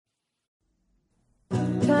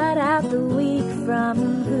from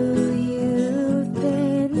who you've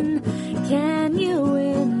been. Can you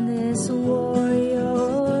win this war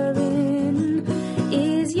you're in?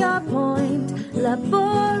 Is your point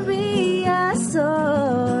laborious,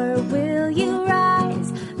 or will you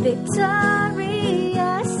rise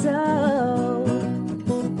victorious? So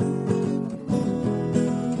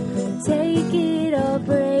take it or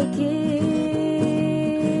break it.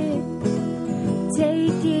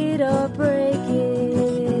 Take it or break it.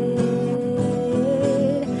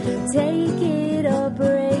 Take it or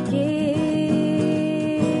break it.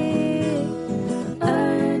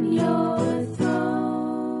 Earn your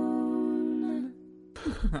throne.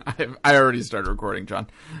 I already started recording, John.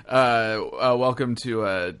 Welcome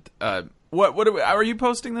to what are you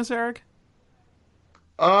posting this, Eric?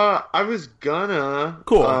 I was gonna.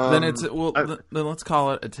 Cool. Then then let's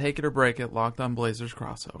call it a Take It or Break It Locked On Blazers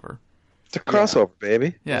crossover. It's a crossover,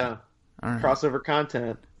 baby. Yeah. All right. Crossover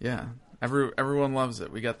content. Yeah. Everyone loves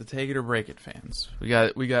it. We got the Take It or Break It fans. We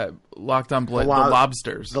got Locked On the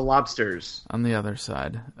Lobsters. The Lobsters on the other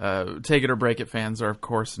side. Take It or Break It fans are of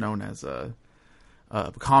course known as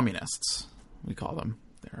communists. We call them.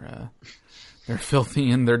 They're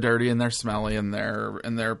filthy and they're dirty and they're smelly and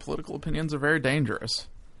their political opinions are very dangerous.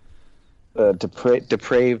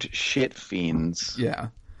 Depraved shit fiends. Yeah.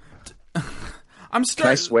 Can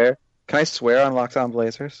I swear? Can I swear on Locked On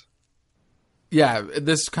Blazers? Yeah,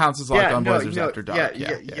 this counts as Locked On Blazers After Dark.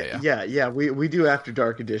 Yeah. We do After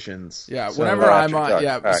Dark editions. Yeah, so, whenever I'm on. Dark.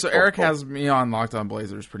 Yeah, right, so cool, Eric cool. has me on Locked On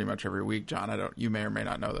Blazers pretty much every week. John, you may or may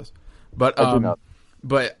not know this, but I do know.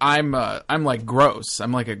 But I'm like gross.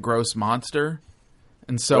 I'm like a gross monster,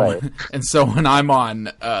 and so Right. and so when I'm on,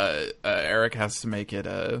 Eric has to make it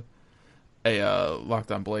a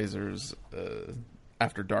Locked On Blazers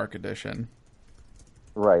After Dark edition.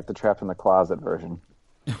 Right, the Trapped in the Closet version.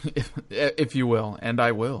 if you will, and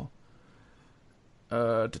I will.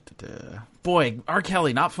 Boy, R.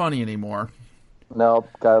 Kelly, not funny anymore. No,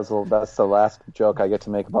 guys, well, that's the last joke I get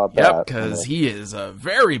to make about that. Yep, because he is a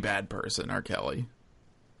very bad person, R. Kelly.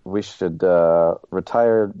 We should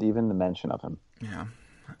retire even the mention of him. Yeah.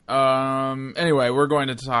 Anyway, we're going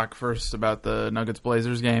to talk first about the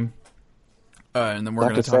Nuggets-Blazers game. And then we're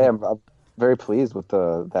going to talk... I'm very pleased with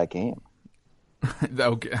that game.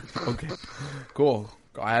 Okay. Cool.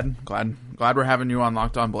 Glad we're having you on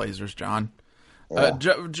Locked On Blazers, John. Yeah.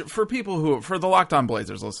 For the Locked On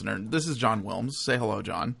Blazers listener, this is John Wilms. Say hello,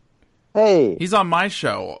 John. Hey. He's on my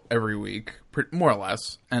show every week, more or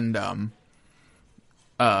less, and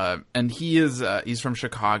he's from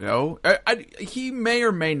Chicago. He may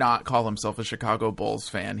or may not call himself a Chicago Bulls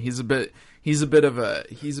fan. He's a bit of a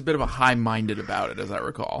high-minded about it, as I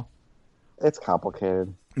recall. It's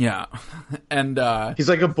complicated. Yeah, and he's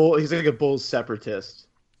like a Bulls separatist.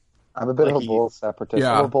 I'm a bit of a Bulls separatist.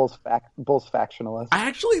 Yeah. I'm a Bulls factionalist. I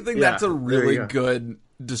actually think that's a there really you go. good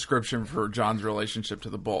description for John's relationship to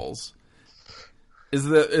the Bulls. Is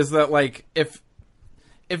that like if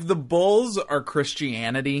the Bulls are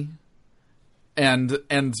Christianity and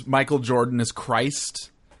Michael Jordan is Christ,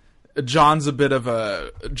 John's a bit of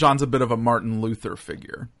a Martin Luther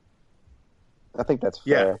figure. I think that's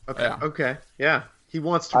Yeah. fair. Okay. Yeah. He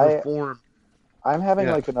wants to reform. I'm having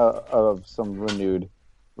some renewed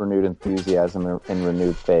enthusiasm and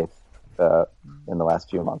renewed faith in the last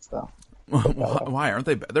few months, though. Why aren't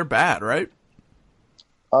they? They're bad, right?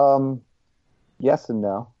 Yes and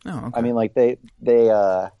no. Oh, okay. I mean, like they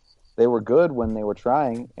were good when they were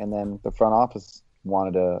trying, and then the front office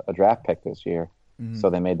wanted a draft pick this year, so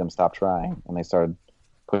they made them stop trying, and they started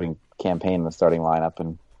putting Campaign in the starting lineup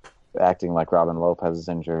and acting like Robin Lopez is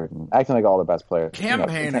injured and acting like all the best players.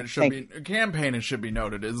 Campaign, it should be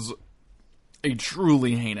noted, is a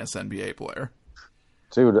truly heinous NBA player.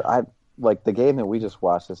 Dude, I like the game that we just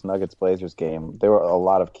watched, this Nuggets Blazers game. There were a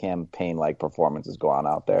lot of Campaign like performances going on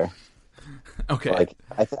out there. Okay, Like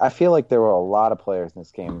I feel like there were a lot of players in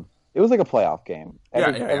this game. It was like a playoff game.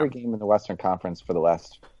 Every game in the Western Conference for the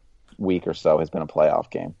last week or so has been a playoff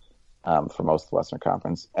game for most of the Western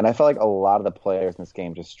Conference. And I felt like a lot of the players in this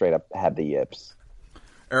game just straight up had the yips.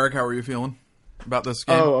 Eric, how are you feeling about this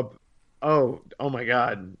game? Oh my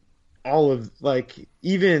God! All of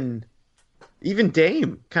even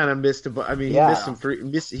Dame kind of missed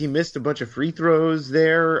he missed a bunch of free throws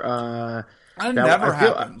there. That never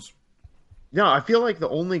happens. No, I feel like the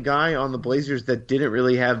only guy on the Blazers that didn't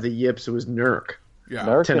really have the yips was Nurk. Yeah,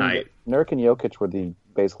 tonight. Nurk and Jokic were the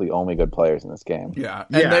basically only good players in this game. Yeah,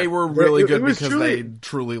 and they were really good because truly, they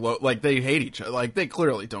truly they hate each other. Like they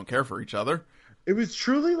clearly don't care for each other. It was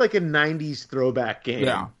truly like a '90s throwback game.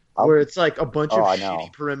 Yeah. Where it's like a bunch of I know.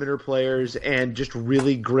 shitty perimeter players and just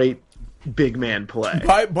really great big man play.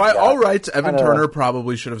 By all rights, Evan Turner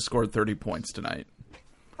probably should have scored 30 points tonight.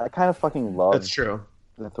 I kind of fucking love That's true.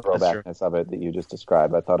 the throwbackness of it that you just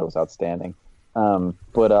described. I thought it was outstanding.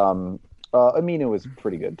 Aminu was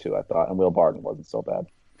pretty good too, I thought, and Will Barton wasn't so bad.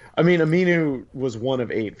 I mean, Aminu was 1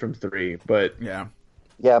 of 8 from 3, but yeah,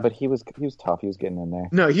 but he was tough. He was getting in there.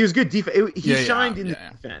 No, he was good defense. He shined in the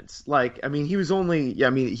defense. Like, I mean, he was only. Yeah, I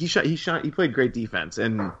mean, he played great defense.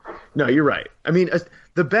 And no, you're right. I mean,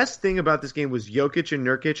 the best thing about this game was Jokic and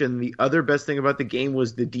Nurkic, and the other best thing about the game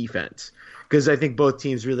was the defense, because I think both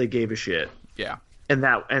teams really gave a shit. Yeah. And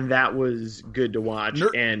that was good to watch.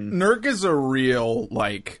 Nurk is a real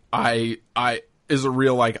I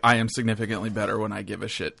am significantly better when I give a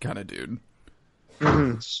shit kind of dude.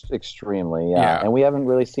 Mm-hmm. Extremely, yeah. And we haven't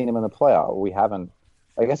really seen him in the playoff. We haven't.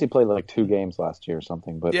 I guess he played like 2 games last year or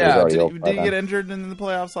something. But yeah, did he get injured in the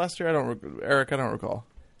playoffs last year? Eric, I don't recall.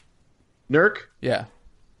 Nurk? Yeah.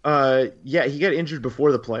 Yeah, he got injured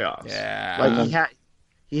before the playoffs. Yeah, like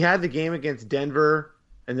he had the game against Denver,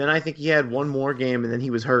 and then I think he had one more game, and then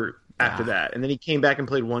he was hurt after that, and then he came back and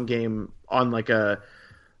played one game on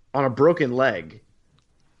a broken leg,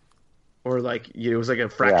 or it was like a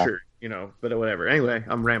fracture. Yeah. But whatever. Anyway,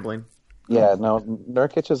 I'm rambling. Yeah, no,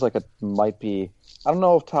 Nurkic is might be, I don't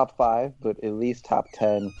know if top 5, but at least top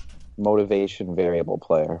 10 motivation variable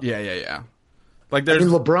player. Yeah.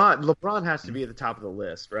 LeBron has to be at the top of the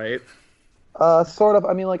list, right? Sort of.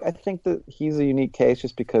 I mean, I think that he's a unique case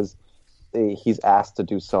just because he's asked to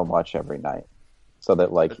do so much every night. So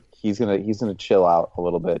that he's gonna chill out a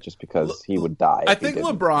little bit just because he would die. I think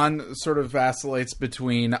LeBron sort of vacillates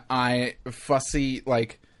between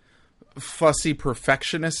fussy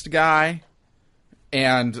perfectionist guy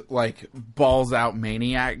and balls out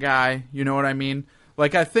maniac guy. You know what I mean?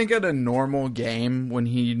 I think at a normal game when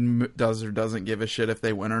he does or doesn't give a shit if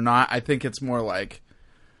they win or not, I think it's more I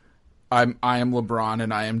am LeBron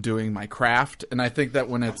and I am doing my craft. And I think that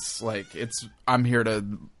when it's I'm here to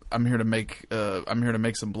make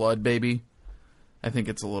some blood, baby. I think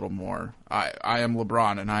it's a little more I am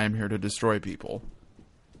LeBron and I am here to destroy people.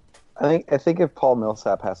 I think if Paul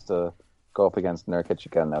Millsap has to go up against Nurkic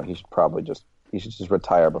again, though, he should just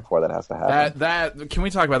retire before that has to happen. Can we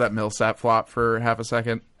talk about that Millsap flop for half a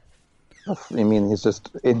second? You mean his just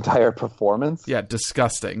entire performance? Yeah,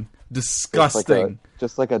 disgusting. Just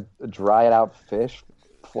like a dried out fish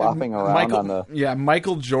flopping around on the. Yeah,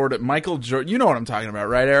 Michael Jordan. You know what I'm talking about,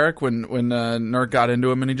 right, Eric? When Nurk got into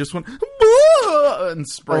him and he just went and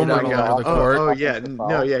sprayed out all over the court. Oh yeah,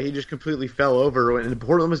 no, yeah, he just completely fell over. And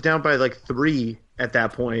Portland was down by 3 at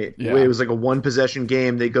that point. Yeah. It was a 1 possession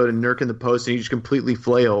game. They go to Nurk in the post and he just completely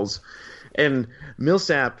flails. And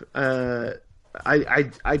Millsap, I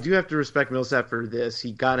do have to respect Millsap for this.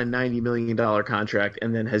 He got a $90 million contract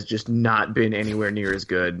and then has just not been anywhere near as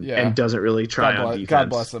good and doesn't really try on defense. God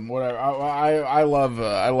bless him. Whatever. I love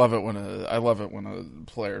it when a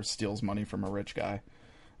player steals money from a rich guy.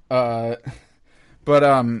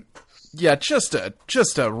 Yeah, just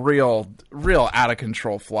a real out of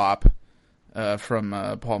control flop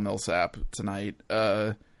from Paul Millsap tonight.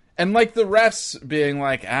 And the refs being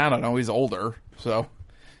I don't know, he's older, so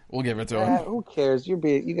we'll give it to him. Who cares? You're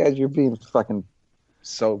being fucking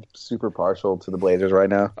so super partial to the Blazers right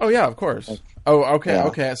now. Oh yeah, of course.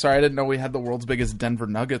 Okay. Sorry, I didn't know we had the world's biggest Denver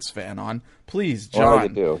Nuggets fan on. Please,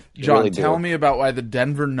 John. You really tell me about why the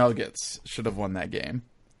Denver Nuggets should have won that game.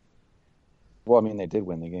 Well, I mean, they did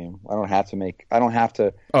win the game. I don't have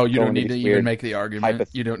to. Oh, you don't need to even make the argument.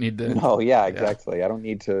 You don't need to. No, yeah, exactly. Yeah. I don't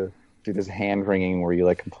need to do this hand wringing where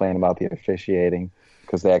you complain about the officiating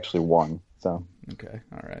because they actually won. So okay,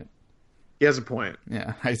 all right. He has a point.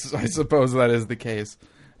 Yeah, I suppose that is the case.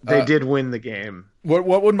 They did win the game. What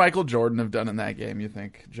would Michael Jordan have done in that game? You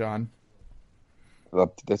think, John?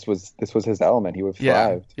 Well, this was his element. He would have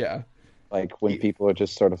thrived. Yeah. When people are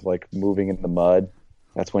just sort of moving in the mud,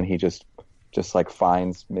 that's when he just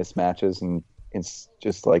finds mismatches and it's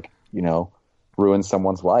just ruins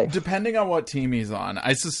someone's life. Depending on what team he's on,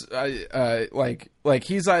 he's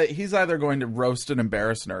either going to roast and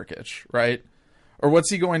embarrass Nurkic, right? Or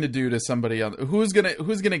what's he going to do to somebody else? Who's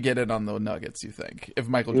gonna get it on the Nuggets? You think if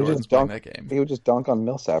Michael Jordan's playing that game, he would just dunk on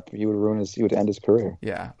Millsap. He would end his career.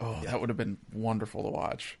 Yeah. Oh, that would have been wonderful to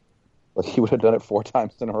watch. But he would have done it 4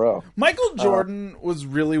 times in a row. Michael Jordan was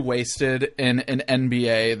really wasted in an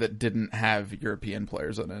NBA that didn't have European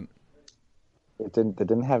players in it. They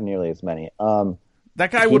didn't have nearly as many.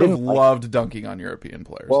 That guy would have loved dunking on European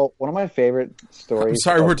players. Well, one of my favorite stories. I'm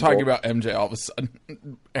sorry, we're talking about MJ all of a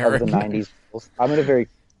sudden. Eric. Of the 90s. I'm going to very,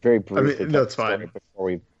 very briefly. That's fine. Before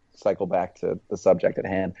we cycle back to the subject at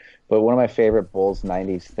hand. But one of my favorite Bulls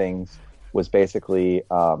 90s things was basically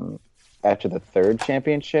after the third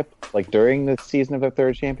championship, like during the season of the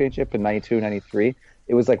third championship in 92, 93,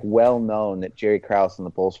 it was like well known that Jerry Krause and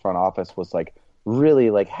the Bulls front office was like really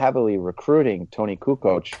like heavily recruiting Toni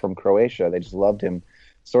Kukoc from Croatia. They just loved him,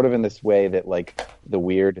 sort of in this way that like the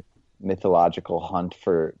weird mythological hunt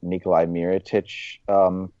for Nikolai Mirotic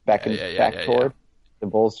back toward. The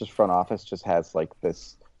Bulls just front office just has like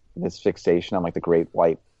this fixation on like the great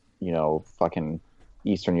white, fucking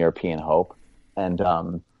Eastern European hope. And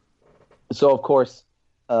so of course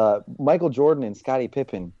Michael Jordan and Scottie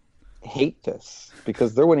Pippen hate this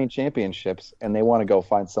because they're winning championships and they want to go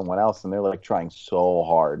find someone else, and they're like trying so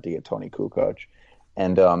hard to get Toni Kukoc.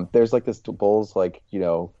 And there's like this Bulls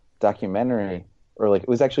documentary, or like it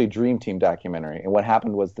was actually a Dream Team documentary. And what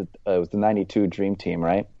happened was that it was the 92 Dream Team,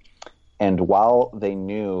 right? And while they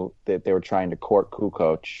knew that they were trying to court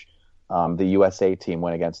Kukoc, the USA team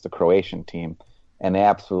went against the Croatian team, and they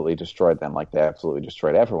absolutely destroyed them. Like, they absolutely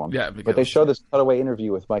destroyed everyone. Yeah, but they show this cutaway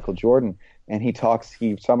interview with Michael Jordan, and he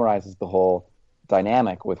summarizes the whole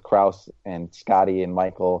dynamic with Krause and Scottie and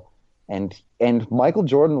Michael. And Michael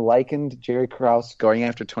Jordan likened Jerry Krause going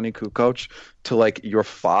after Toni Kukoc to like your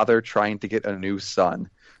father trying to get a new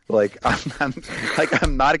son. Like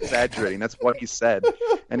I'm not exaggerating. That's what he said.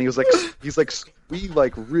 And he's like, we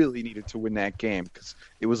like really needed to win that game because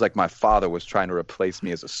it was like my father was trying to replace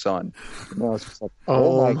me as a son. And I was just like,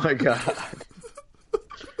 oh my god.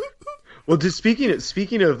 Well, just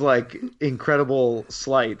speaking of like incredible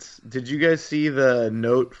slights, did you guys see the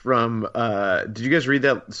note from? Did you guys read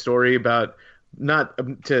that story about? Not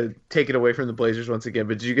to take it away from the Blazers once again,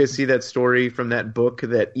 but did you guys see that story from that book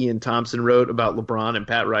that Ian Thompson wrote about LeBron and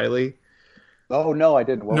Pat Riley? Oh no, I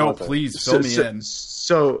didn't. No, please fill me in.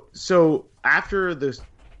 So after the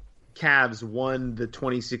Cavs won the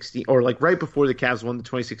 2016, or like right before the Cavs won the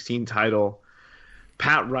 2016 title,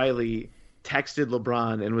 Pat Riley texted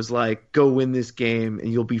LeBron and was like, "Go win this game and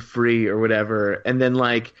you'll be free," or whatever. And then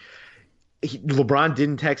like LeBron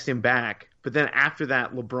didn't text him back. But then after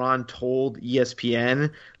that, LeBron told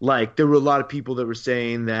ESPN, like, there were a lot of people that were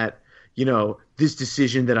saying that, this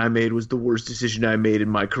decision that I made was the worst decision I made in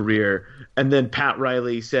my career. And then Pat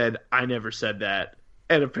Riley said, I never said that.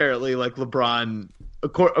 And apparently, like, LeBron,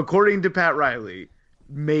 according to Pat Riley,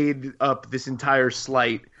 made up this entire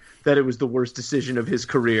slight that it was the worst decision of his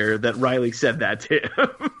career, that Riley said that to him.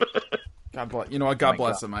 God bless. You know what? God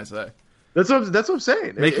bless him, I say. That's what I'm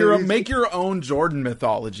saying. Make your own Jordan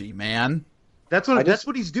mythology, man. That's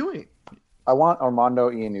what he's doing. I want Armando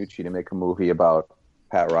Iannucci to make a movie about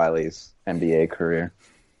Pat Riley's NBA career.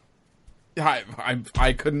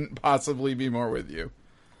 I couldn't possibly be more with you.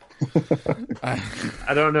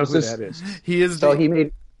 I don't know who that is. He is. So he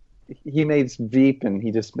made Veep, and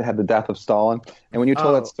he just had the death of Stalin. And when you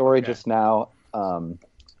told that story just now,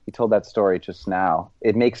 you told that story just now.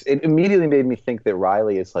 It immediately made me think that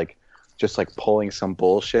Riley is like just like pulling some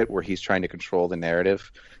bullshit where he's trying to control the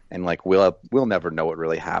narrative, and like we'll never know what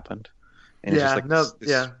really happened. And it's just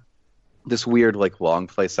like this weird like long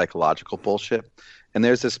play psychological bullshit. And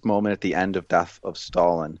there's this moment at the end of Death of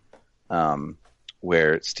Stalin,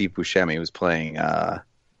 where Steve Buscemi was playing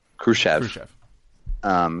Khrushchev.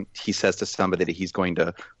 He says to somebody that he's going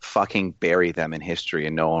to fucking bury them in history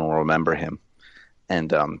and no one will remember him.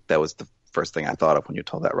 And that was the first thing I thought of when you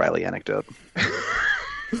told that Riley anecdote.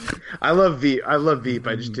 I love Veep.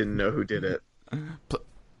 I just didn't know who did it.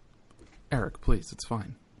 Eric, please, it's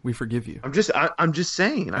fine. We forgive you. I'm just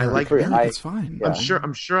saying. I like Veep. It's fine. Yeah.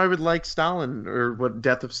 I'm sure I would like Stalin, or what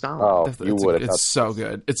Death of Stalin. Oh, you would. It's so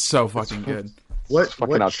good. It's so fucking good.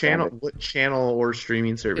 What channel or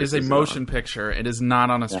streaming service? It is a motion picture. It is not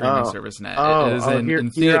on a streaming service net. It is in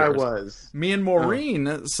theaters. Here I was. Me and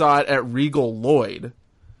Maureen saw it at Regal Lloyd,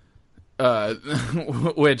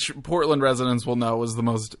 which Portland residents will know was the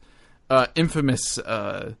most infamous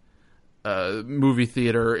movie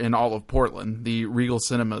theater in all of Portland, the Regal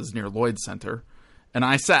Cinemas near Lloyd Center. And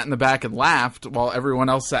I sat in the back and laughed while everyone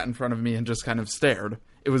else sat in front of me and just kind of stared.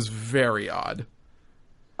 It was very odd.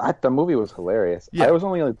 The movie was hilarious. Yeah. I was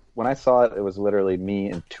only when I saw it, it was literally me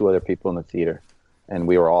and two other people in the theater, and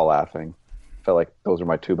we were all laughing. Felt like those were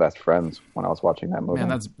my two best friends when I was watching that movie.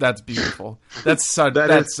 Man, that's beautiful. That's so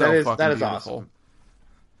beautiful. Awesome.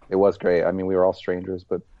 It was great. I mean, we were all strangers,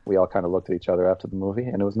 but we all kind of looked at each other after the movie,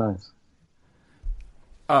 and it was nice.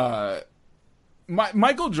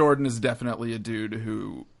 Michael Jordan is definitely a dude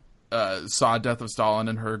who saw Death of Stalin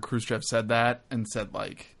and heard Khrushchev said that and said,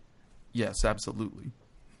 like, yes, absolutely.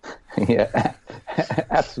 Yeah,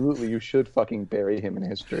 absolutely. You should fucking bury him in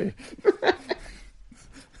history.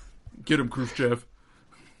 Get him, Khrushchev.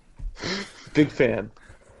 Big fan.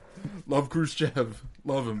 Love Khrushchev.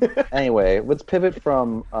 Love him. Anyway, let's pivot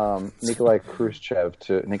from Nikolai Khrushchev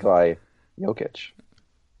to Nikolai Jokic.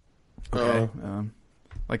 Okay.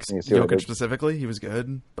 Like Jokic specifically, he was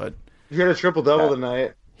good, but he had a triple-double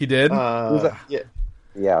tonight. He did?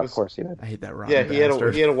 Yeah, of course he did. I hate that wrong. Yeah, he had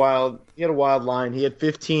a wild line. He had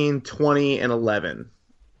 15, 20, and 11.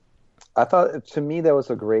 I thought, to me, that was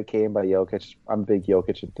a great game by Jokic. I'm a big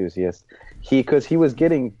Jokic enthusiast. Because he was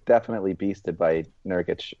getting definitely beasted by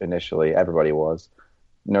Nurkic initially. Everybody was.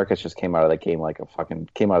 Nurkic just came out of the game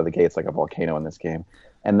came out of the gates like a volcano in this game.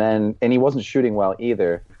 And he wasn't shooting well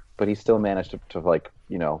either, but he still managed to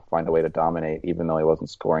find a way to dominate, even though he wasn't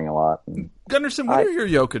scoring a lot. Gunnarsson, what are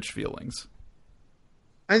your Jokic feelings?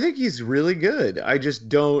 I think he's really good. I just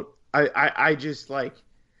don't. I just like.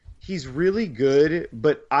 He's really good,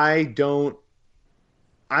 but I don't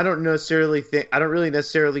necessarily think. I don't really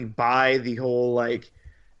necessarily buy the whole like.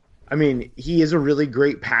 I mean, he is a really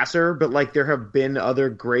great passer, but like there have been other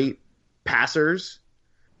great passers,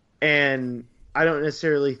 and I don't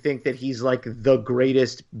necessarily think that he's like the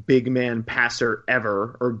greatest big man passer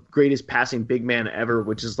ever or greatest passing big man ever,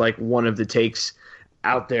 which is like one of the takes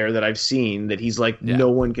out there that I've seen, that he's like no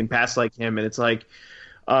one can pass like him. And it's like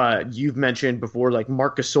you've mentioned before, like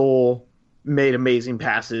Marc Gasol made amazing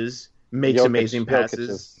passes, makes amazing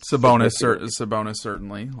passes. Sabonis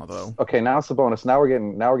certainly, although okay, now Sabonis. Now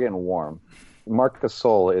we're getting warm. Marc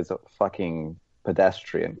Gasol is a fucking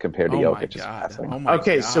pedestrian compared to Jokic's passing.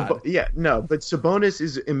 Okay, but Sabonis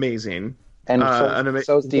is amazing, and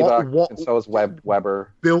so is Divac, and so is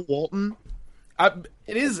Weber. Bill Walton.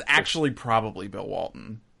 It is actually probably Bill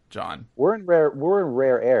Walton, John. We're in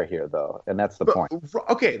rare air here, though, and that's the point.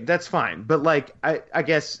 Okay, that's fine, but like I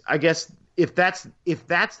guess if that's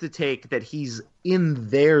the take that he's in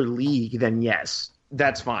their league, then yes,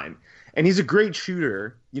 that's fine. And he's a great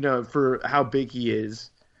shooter, for how big he is.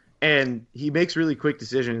 And he makes really quick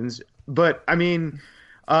decisions, but I mean,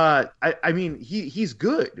 he's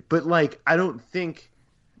good, but like I don't think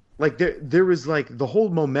like there was like the whole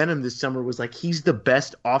momentum this summer was like he's the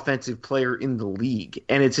best offensive player in the league,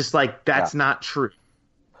 and it's just like that's not true.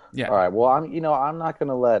 Yeah. All right. Well, I'm not going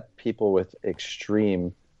to let people with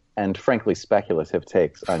extreme and frankly speculative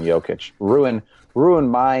takes on Jokic ruin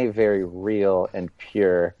my very real and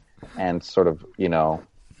pure and sort of can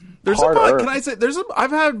I say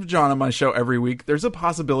I've had John on my show every week. There's a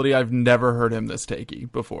possibility I've never heard him this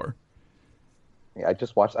takey before. Yeah, I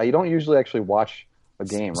just watched. I don't usually actually watch a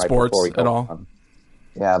game right sports before we go at all. On.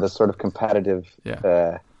 Yeah, the sort of competitive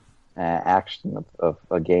action of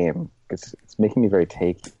a game. It's making me very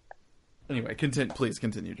takey. Anyway, please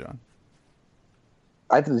continue, John.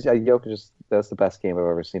 I think Jokic that's the best game I've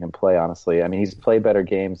ever seen him play. Honestly, I mean, he's played better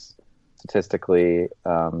games statistically.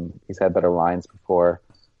 He's had better lines before.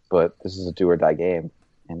 But this is a do or die game,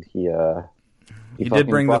 and he did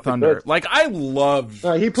bring the thunder. Good. Like I loved.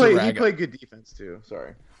 He played good defense too.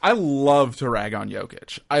 Sorry, I love to rag on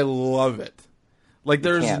Jokic. I love it. Like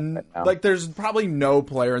there's probably no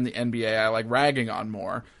player in the NBA I like ragging on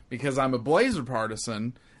more because I'm a Blazer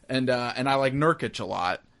partisan and I like Nurkic a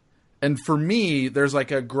lot. And for me, there's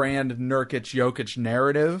like a grand Nurkic-Jokic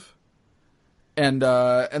narrative. And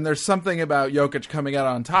there's something about Jokic coming out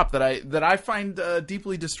on top that I find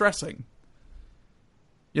deeply distressing.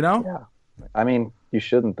 Yeah. I mean, you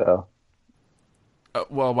shouldn't though.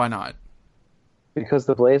 Well, why not? Because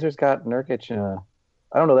the Blazers got Nurkic in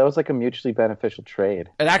I don't know. That was like a mutually beneficial trade.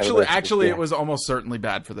 And actually, it was almost certainly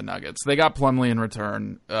bad for the Nuggets. They got Plumlee in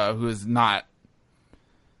return, who is not.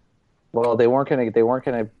 Well, they weren't gonna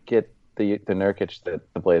get the Nurkic that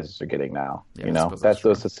the Blazers are getting now. Yeah, that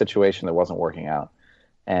was a situation that wasn't working out.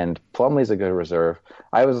 And Plumlee's a good reserve.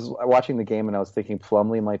 I was watching the game and I was thinking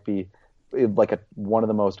Plumlee might be like one of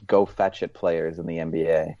the most go fetch it players in the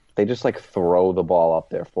NBA. They just like throw the ball up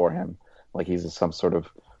there for him, like he's some sort of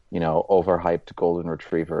overhyped golden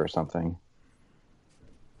retriever or something.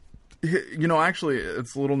 Actually,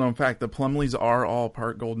 it's a little known fact that Plumlees are all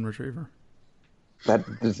part golden retriever. That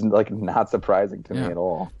is like not surprising to me at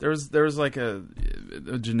all. There was like a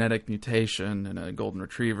genetic mutation in a golden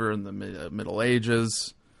retriever in the Middle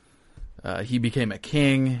Ages. He became a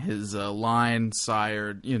king. His line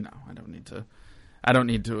sired. I don't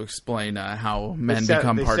need to explain how men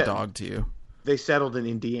become part dog to you. They settled in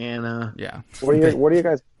Indiana. Yeah. What are you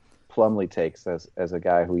guys Plumlee takes as a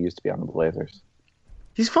guy who used to be on the Blazers?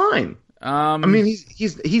 He's fine. I mean,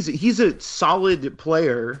 he's a solid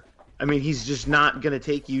player. I mean, he's just not going to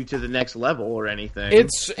take you to the next level or anything.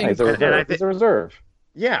 He's a reserve.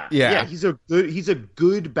 Yeah. He's a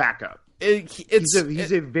good backup.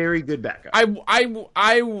 He's a very good backup.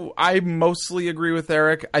 I mostly agree with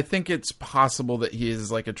Eric. I think it's possible that he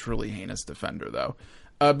is like a truly heinous defender, though,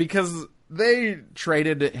 Because they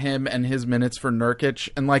traded him and his minutes for Nurkic,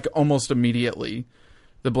 and like almost immediately,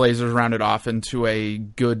 the Blazers rounded off into a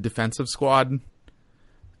good defensive squad.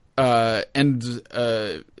 And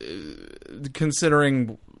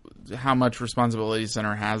considering how much responsibility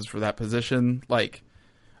center has for that position, like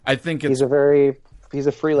I think it's he's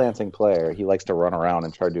a freelancing player. He likes to run around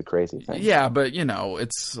and try to do crazy things. Yeah, but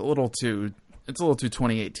it's a little too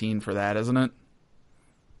 2018 for that, isn't it?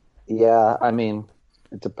 Yeah, I mean,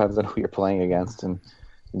 it depends on who you're playing against and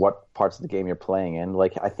what parts of the game you're playing in.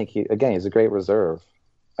 Like, I think he's a great reserve.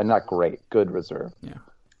 Not great, good reserve. Yeah.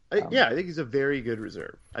 I think he's a very good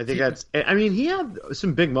reserve. I think that's. I mean, he had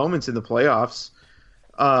some big moments in the playoffs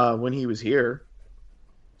when he was here.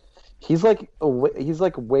 He's like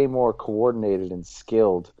way more coordinated and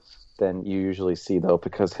skilled than you usually see, though,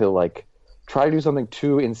 because he'll like try to do something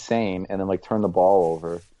too insane and then like turn the ball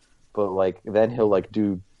over, but like then he'll like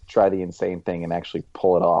try the insane thing and actually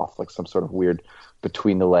pull it off, like some sort of weird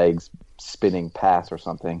between the legs spinning pass or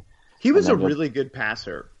something. He was a really good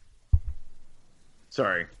passer.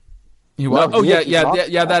 Sorry.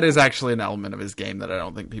 That is actually an element of his game that I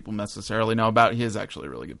don't think people necessarily know about. He is actually a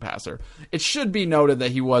really good passer. It should be noted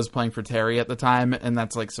that he was playing for Terry at the time, and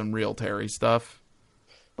that's like some real Terry stuff.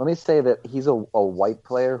 Let me say that he's a white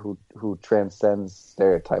player who transcends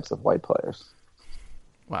stereotypes of white players.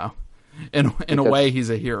 Wow. In a way, he's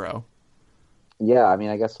a hero. Yeah, I mean,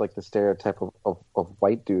 I guess like the stereotype of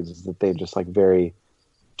white dudes is that they're just like very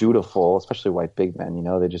dutiful, especially white big men. You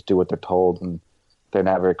know, they just do what they're told and they're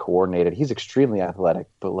not very coordinated. He's extremely athletic,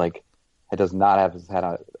 but like it does not have his head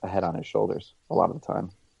on his shoulders a lot of the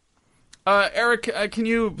time. Eric, can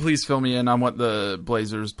you please fill me in on what the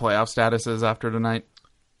Blazers' playoff status is after tonight?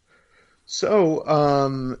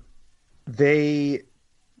 So, they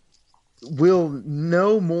will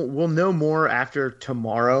know more. We'll know more after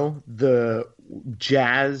tomorrow. The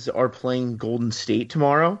Jazz are playing Golden State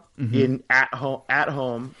tomorrow at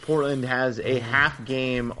home. Portland has a half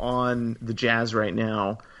game on the Jazz right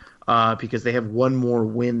now because they have one more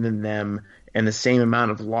win than them and the same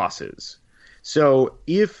amount of losses. So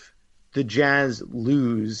if the Jazz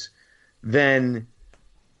lose, then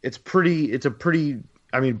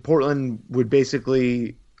Portland would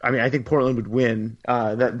basically. I think Portland would win.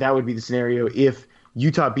 That would be the scenario. If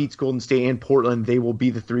Utah beats Golden State and Portland, they will be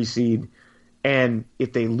the 3 seed. And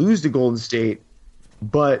if they lose to Golden State,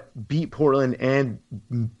 but beat Portland and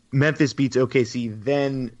Memphis beats OKC,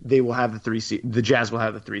 then they will have the 3 seed. The Jazz will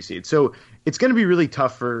have the 3 seed. So it's going to be really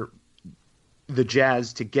tough for the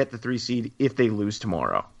Jazz to get the 3 seed if they lose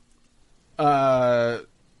tomorrow.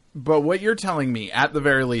 But what you're telling me, at the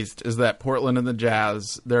very least, is that Portland and the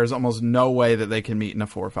Jazz, there's almost no way that they can meet in a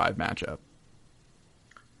 4-5 matchup.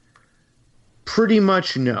 Pretty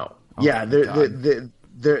much no. Oh, yeah,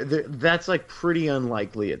 that's like pretty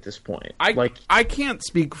unlikely at this point. I can't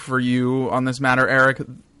speak for you on this matter, Eric.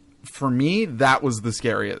 For me, that was the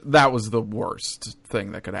scariest. That was the worst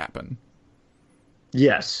thing that could happen.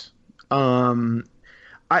 Yes. I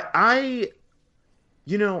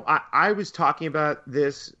was talking about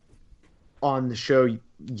this on the show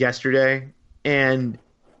yesterday, and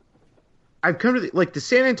I've come to the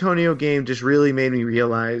San Antonio game just really made me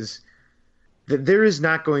realize that there is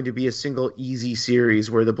not going to be a single easy series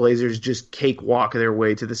where the Blazers just cakewalk their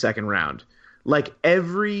way to the second round. Like,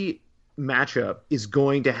 every matchup is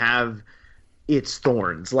going to have its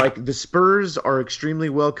thorns. Like, the Spurs are extremely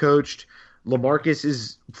well coached. LaMarcus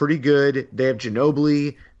is pretty good. They have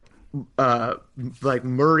Ginobili.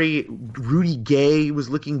 Murray, Rudy Gay was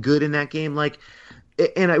looking good in that game.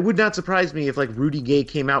 And it would not surprise me if Rudy Gay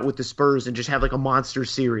came out with the Spurs and just had a monster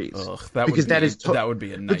series. Ugh, that would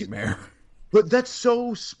be a nightmare. But that's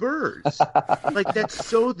so Spurs. That's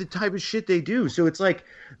so the type of shit they do. So it's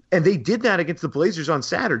and they did that against the Blazers on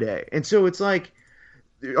Saturday. And so it's San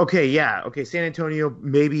Antonio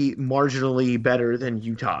maybe marginally better than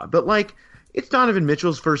Utah. But it's Donovan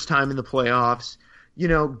Mitchell's first time in the playoffs.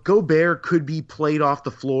 Gobert could be played off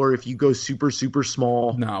the floor if you go super, super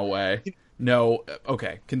small. No way. No.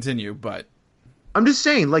 Okay, continue, but I'm just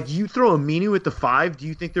saying, you throw Aminu at the 5, do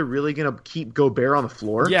you think they're really going to keep Gobert on the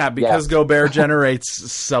floor? Yeah, because Gobert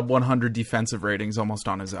generates sub 100 defensive ratings almost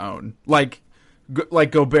on his own.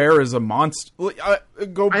 Gobert is a monster. I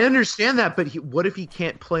understand that, but what if he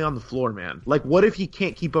can't play on the floor, man? What if he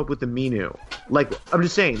can't keep up with Aminu? I'm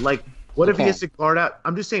just saying, what if he has to guard out?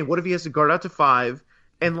 I'm just saying, what if he has to guard out to 5?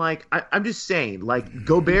 And I'm just saying,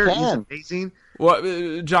 Gobert is amazing.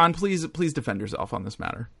 Well, John, please defend yourself on this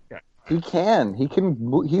matter. He can.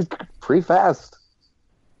 He's pretty fast.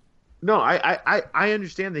 No, I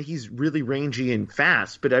understand that he's really rangy and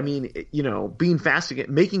fast, but I mean, being fast again,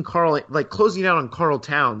 making Carl, like closing out on Carl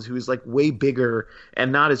Towns, who is like way bigger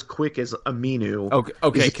and not as quick as Aminu.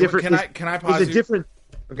 Okay. Can I pause It's a different.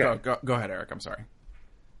 Okay, go ahead, Eric. I'm sorry.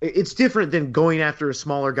 It's different than going after a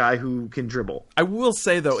smaller guy who can dribble. I will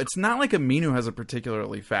say though, it's not like Aminu has a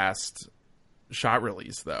particularly fast shot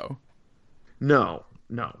release, though. No.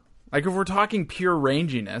 Like, if we're talking pure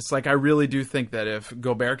ranginess, like, I really do think that if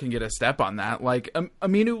Gobert can get a step on that, like,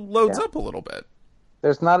 Aminu loads up a little bit.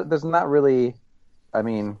 There's not really, I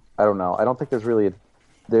mean, I don't know. I don't think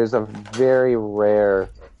there's a very rare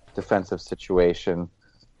defensive situation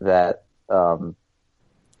that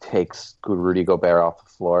takes Rudy Gobert off the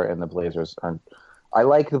floor, and the Blazers aren't. I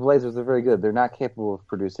like the Blazers. They're very good. They're not capable of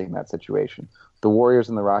producing that situation. The Warriors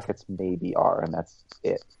and the Rockets maybe are, and that's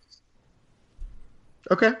it.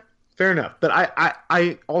 Okay. Fair enough. But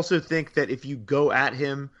I also think that if you go at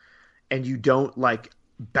him and you don't like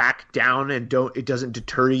back down and it doesn't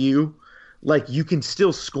deter you, like you can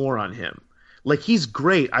still score on him. Like he's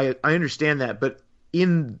great. I understand that, but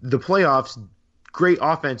in the playoffs, great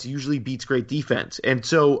offense usually beats great defense. And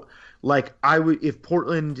so like if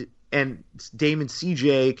Portland and Dame and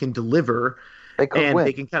CJ can deliver they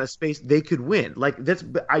can kind of space, they could win. Like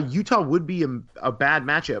Utah would be a bad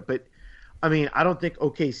matchup, but I mean, I don't think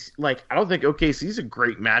OKC is a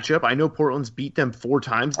great matchup. I know Portland's beat them 4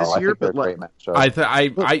 times this year, but great matchup.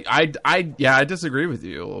 I disagree with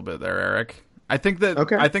you a little bit there, Eric. I think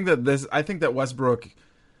that Westbrook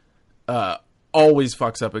always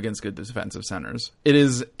fucks up against good defensive centers. It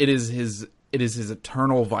is his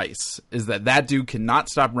eternal vice is that dude cannot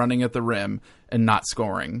stop running at the rim and not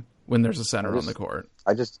scoring when there's a center on the court.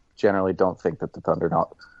 I just generally don't think that the Thunder don't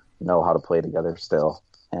know how to play together still.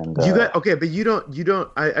 And but you don't.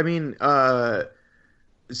 I mean,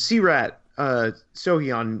 C-Rat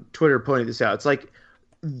Sohi on Twitter pointed this out. It's like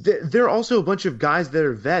there are also a bunch of guys that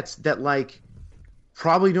are vets that like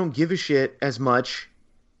probably don't give a shit as much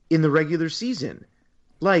in the regular season.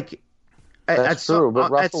 Like that's true, but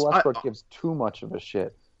Russell Westbrook gives too much of a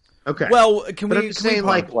shit. Okay, well, can we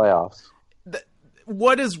like playoffs?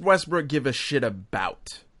 What does Westbrook give a shit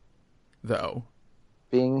about, though?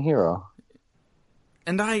 Being a hero.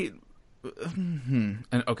 And okay.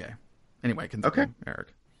 Anyway, continue,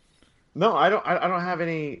 Eric. No, I don't have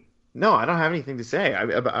any. No, I don't have anything to say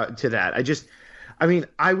to that.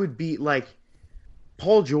 I would be like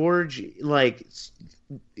Paul George, like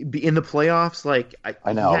in the playoffs. Like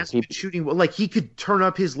I know he has been shooting. Like he could turn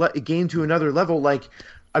up his game to another level. Like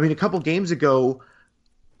I mean, a couple games ago,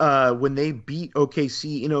 when they beat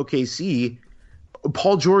OKC in OKC.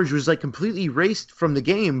 Paul George was like completely erased from the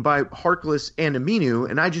game by Harkless and Aminu,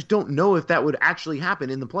 and I just don't know if that would actually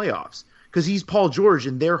happen in the playoffs because he's Paul George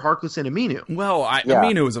and they're Harkless and Aminu. Well,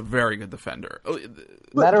 Aminu is a very good defender.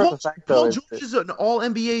 Paul George is an all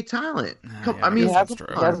NBA talent. He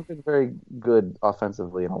hasn't been very good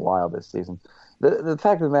offensively in a while this season. The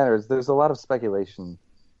fact of the matter is, there's a lot of speculation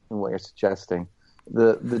in what you're suggesting.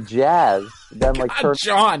 The Jazz,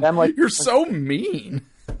 you're so mean.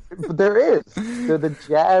 There is. The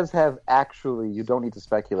Jazz have actually, you don't need to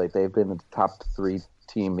speculate, they've been the top 3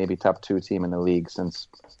 team, maybe top 2 team in the league since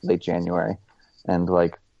late January. And,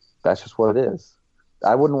 like, that's just what it is.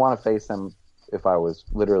 I wouldn't want to face them if I was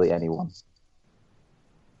literally anyone.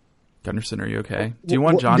 Gunderson, are you okay? Do you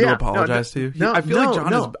want John to apologize to you? I feel like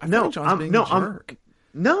John's being a jerk.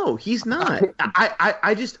 No, he's not.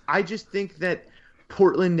 I just think that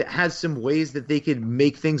Portland has some ways that they could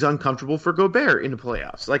make things uncomfortable for Gobert in the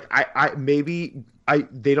playoffs. Like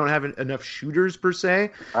they don't have enough shooters per se.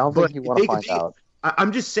 I don't think you want to find out.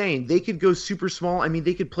 I'm just saying they could go super small. I mean,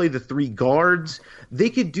 they could play the 3 guards. They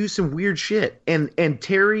could do some weird shit. And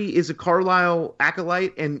Terry is a Carlisle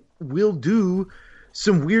acolyte and will do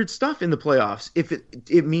some weird stuff in the playoffs if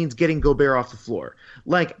it means getting Gobert off the floor.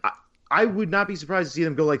 Like I would not be surprised to see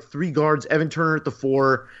them go like 3 guards, Evan Turner at the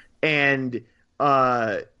 4, and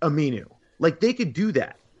Aminu. Like they could do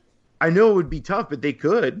that. I know it would be tough, but they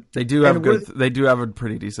could. They do have they do have a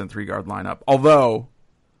pretty decent 3-guard lineup. Although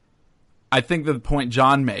I think the point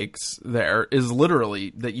John makes there is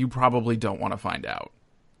literally that you probably don't want to find out.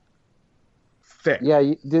 Fair. Yeah,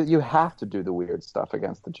 you have to do the weird stuff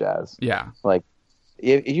against the Jazz. Yeah. Like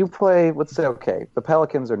if you play, let's say, okay, the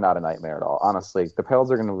Pelicans are not a nightmare at all. Honestly, the Pels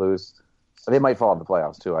are going to lose. They might fall in the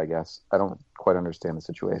playoffs too, I guess. I don't quite understand the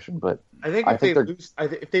situation, but I think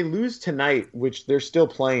if they lose tonight, which they're still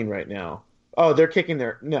playing right now. Oh, they're kicking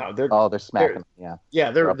their they're smacking.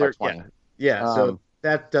 They're so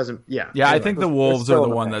that doesn't I think the Wolves are the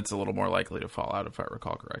one that's a little more likely to fall out, if I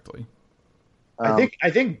recall correctly. I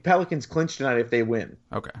think Pelicans clinch tonight if they win.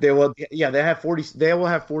 Okay. They will. Yeah, they have 40. They will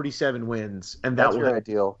have 47 wins, and that That's will your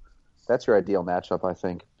ideal. That's your ideal matchup, I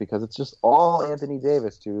think, because it's just all Anthony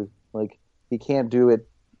Davis, dude. Like he can't do it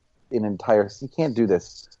in entire. He can't do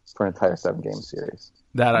this for an entire 7-game series.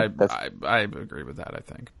 That I agree with that. I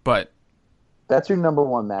think, but that's your number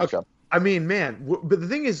one matchup. Okay. I mean, man, but the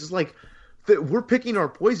thing is like we're picking our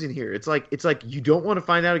poison here. It's like you don't want to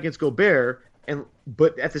find out against Gobert,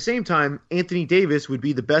 but at the same time, Anthony Davis would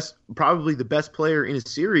be probably the best player in a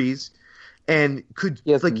series, and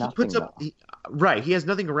he puts up. Right, he has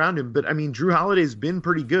nothing around him, but I mean, Drew Holiday's been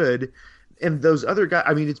pretty good, and those other guys.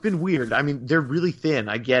 I mean, it's been weird. I mean, they're really thin.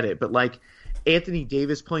 I get it, but like Anthony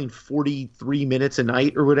Davis playing 43 minutes a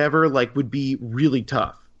night or whatever, like, would be really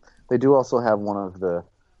tough. They do also have one of the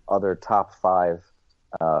other top 5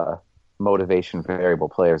 motivation variable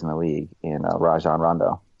players in the league in Rajon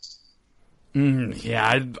Rondo.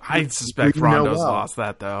 Yeah, I suspect Rondo's lost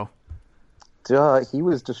that though. He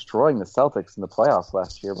was destroying the Celtics in the playoffs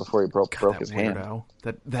last year before he broke his hand.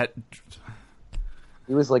 That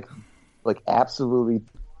he was like absolutely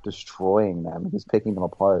destroying them. He was picking them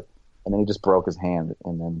apart, and then he just broke his hand,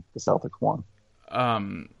 and then the Celtics won.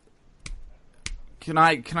 Can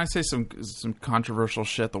I say some controversial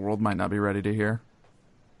shit the world might not be ready to hear?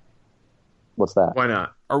 What's that? Why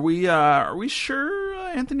not? Are we sure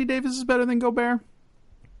Anthony Davis is better than Gobert?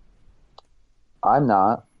 I'm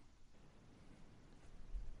not.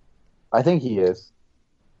 I think he is.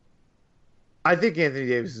 I think Anthony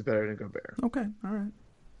Davis is better than Gobert. Okay, all right.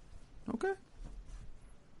 Okay.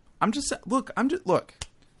 Look.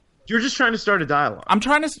 You're just trying to start a dialogue. I'm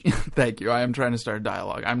trying to. Thank you. I am trying to start a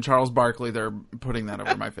dialogue. I'm Charles Barkley. They're putting that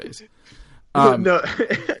over my face. No.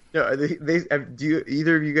 Do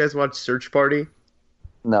either of you guys watch Search Party?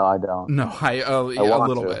 No, I don't. No, a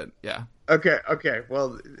little bit. Yeah. Okay.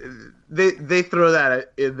 Well, they throw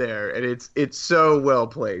that in there, and it's so well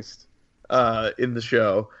placed in the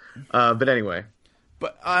show. But anyway,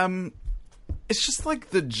 it's just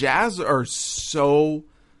like the Jazz are so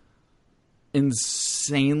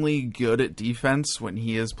insanely good at defense when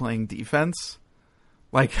he is playing defense.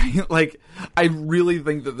 Like I really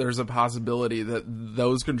think that there's a possibility that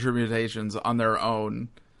those contributions on their own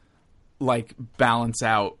like balance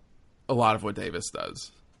out a lot of what Davis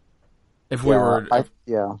does. Okay.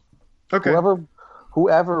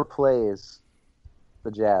 Whoever plays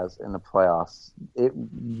the Jazz in the playoffs, it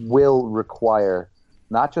will require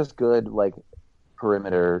not just good like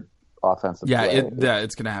perimeter offensive play.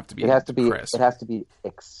 It's going to have to be. It has to be. crisp. It has to be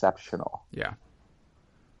exceptional. Yeah.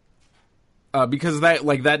 Because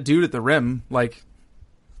that dude at the rim, like,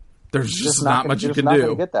 there's just not much you can do. Not going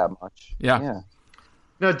to get that much. Yeah.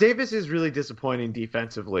 No, Davis is really disappointing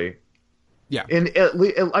defensively. Yeah. And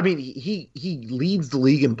I mean, he leads the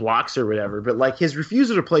league in blocks or whatever, but like his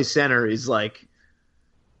refusal to play center is like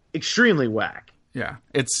extremely whack. Yeah.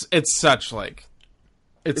 It's very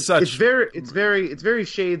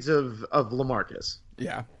shades of LaMarcus.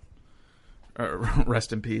 Yeah.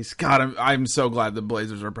 Rest in peace. God, I'm so glad the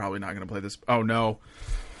Blazers are probably not going to play this. Oh no.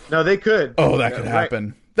 No, they could. Oh, that could happen.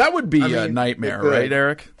 Right. That would be a nightmare, right,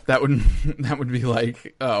 Eric? That would be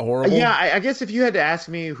like horrible. Yeah, I guess if you had to ask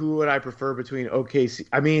me who would I prefer between OKC,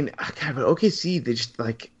 I mean, God, but OKC, they just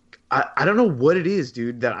like I don't know what it is,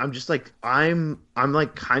 dude. That I'm just like I'm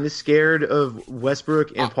like kind of scared of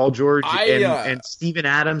Westbrook and Paul George and Steven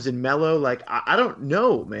Adams and Melo. Like I don't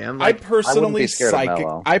know, man. Like, I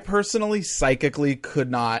personally psychically could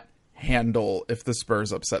not handle if the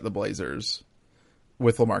Spurs upset the Blazers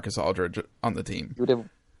with LaMarcus Aldridge on the team.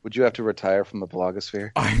 Would you have to retire from the blogosphere?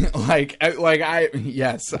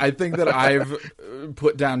 Yes. I think that I've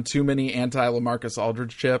put down too many anti-LaMarcus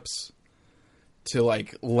Aldridge chips to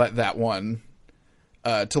like let that one,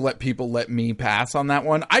 to let people let me pass on that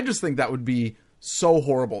one. I just think that would be so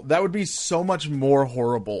horrible. That would be so much more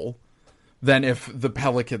horrible than if the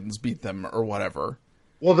Pelicans beat them or whatever.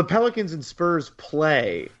 Well, the Pelicans and Spurs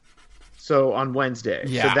play. So on Wednesday,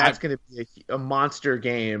 so that's going to be a monster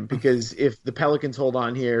game because if the Pelicans hold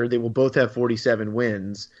on here, they will both have 47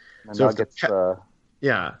 wins. And so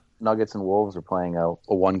Nuggets and Wolves are playing a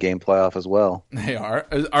 1-game playoff as well. They are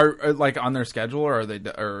like on their schedule, or are they?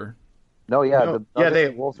 Or no, the Nuggets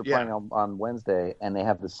and Wolves are playing on Wednesday, and they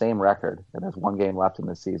have the same record. And there's 1 game left in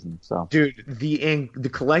this season. So, dude, the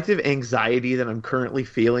collective anxiety that I'm currently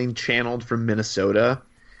feeling, channeled from Minnesota,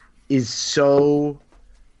 is so.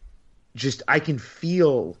 Just I can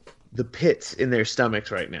feel the pits in their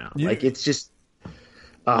stomachs right now. Yeah. Like it's just.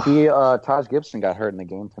 Taj Gibson got hurt in the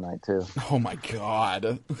game tonight too. Oh my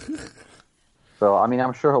god! So I mean,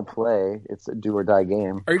 I'm sure he'll play. It's a do or die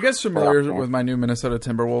game. Are you guys familiar with my new Minnesota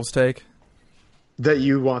Timberwolves take? That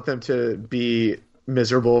you want them to be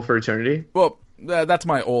miserable for eternity? Well, that's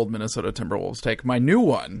my old Minnesota Timberwolves take. My new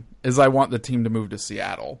one is I want the team to move to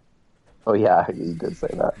Seattle. Oh yeah, you did say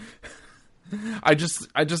that. I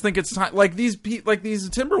just think it's time. Like these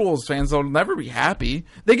Timberwolves fans, they'll never be happy.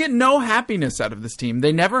 They get no happiness out of this team.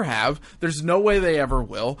 They never have. There's no way they ever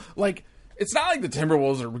will. Like, it's not like the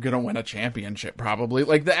Timberwolves are going to win a championship, probably.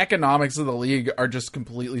 Like, the economics of the league are just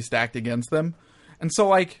completely stacked against them. And so,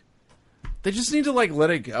 like, they just need to, like, let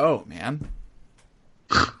it go, man.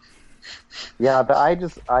 Yeah, but I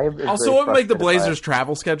also, it would make the Blazers'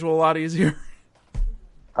 travel schedule a lot easier.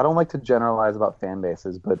 I don't like to generalize about fan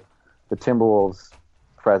bases, but the Timberwolves'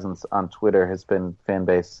 presence on Twitter has been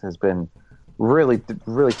really,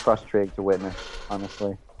 really frustrating to witness,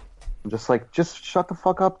 honestly. I'm just like, just shut the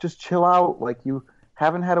fuck up, just chill out. Like, you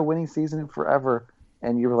haven't had a winning season in forever,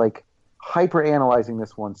 and you're like hyper analyzing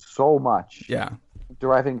this one so much. Yeah.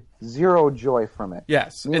 Deriving zero joy from it.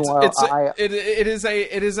 Yes. Meanwhile, it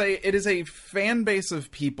is a fan base of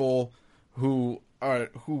people who's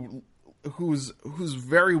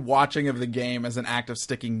very watching of the game as an act of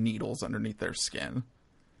sticking needles underneath their skin.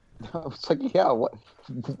 It's like, yeah, what?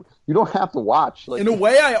 You don't have to watch. Like, in a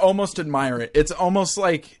way, I almost admire it. It's almost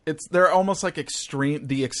like they're almost like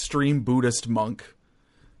the extreme Buddhist monk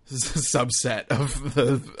subset of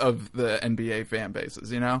the NBA fan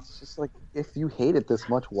bases. You know, it's just like, if you hate it this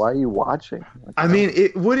much, why are you watching? Like, I mean,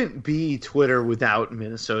 it wouldn't be Twitter without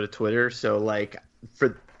Minnesota Twitter. So, like,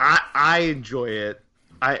 I enjoy it.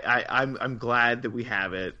 I'm glad that we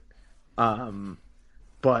have it.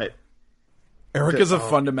 But Eric is a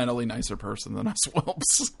fundamentally nicer person than us,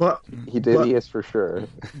 Whelps. But he is for sure.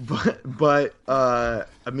 But I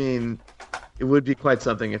mean, it would be quite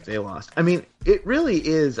something if they lost. I mean, it really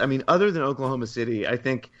is. I mean, other than Oklahoma City, I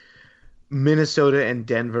think Minnesota and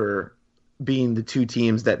Denver being the two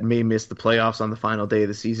teams that may miss the playoffs on the final day of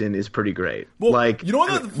the season is pretty great. Well, like, you know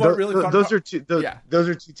what? Those are two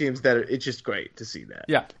teams that it's just great to see that.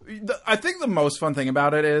 Yeah, I think the most fun thing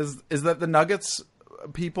about it is that the Nuggets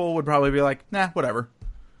people would probably be like, nah, whatever.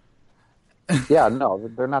 Yeah, no,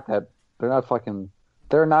 they're not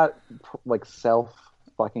like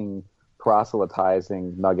fucking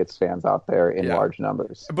proselytizing Nuggets fans out there in large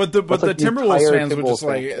numbers. But the Timberwolves fans would just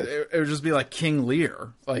like, it would just be like King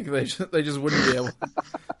Lear. Like, they just wouldn't be able.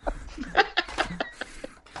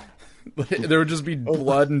 There would just be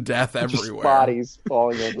blood and death everywhere. Just bodies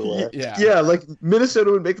falling everywhere. Yeah, like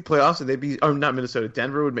Minnesota would make the playoffs and they'd be, or not Minnesota,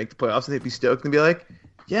 Denver would make the playoffs and they'd be stoked and be like,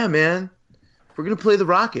 yeah, man, we're gonna play the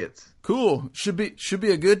Rockets. Cool. Should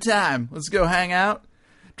be a good time. Let's go hang out,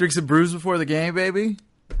 drink some brews before the game, baby.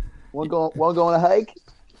 Want to go on a hike?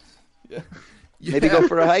 Yeah. Maybe go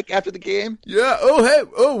for a hike after the game? Yeah. Oh, hey.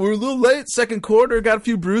 Oh, we're a little late. Second quarter. Got a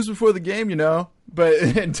few brews before the game, you know. But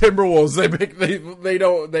in Timberwolves, they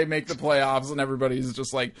make the playoffs, and everybody's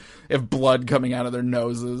just like, if blood coming out of their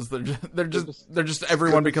noses, they're just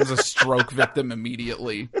everyone becomes a stroke victim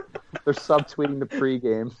immediately. They're subtweeting the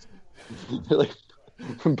pregame. They're like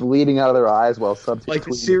bleeding out of their eyes while subtweeting like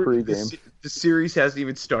the pregame. The series hasn't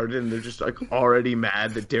even started, and they're just like already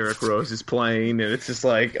mad that Derrick Rose is playing, and it's just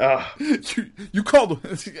like, you called.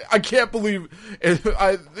 I can't believe it.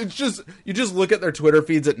 It's just, you just look at their Twitter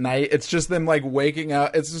feeds at night. It's just them like waking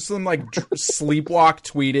up. It's just them like sleepwalk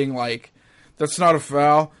tweeting like, "That's not a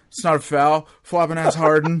foul. It's not a foul. Flopping ass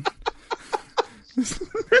Harden."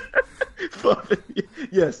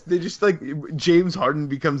 Yes, they just like James Harden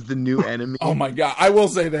becomes the new enemy. Oh my god! I will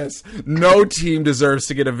say this: no team deserves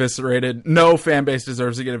to get eviscerated. No fan base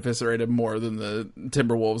deserves to get eviscerated more than the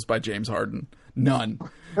Timberwolves by James Harden. None.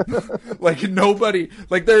 Like, nobody.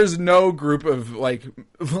 Like, there's no group of like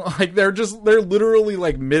they're literally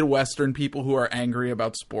like Midwestern people who are angry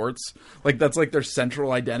about sports. Like, that's like their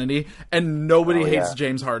central identity, and nobody hates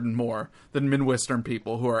James Harden more than Midwestern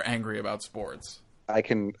people who are angry about sports. I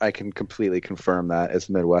can completely confirm that as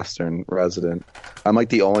a Midwestern resident. I'm like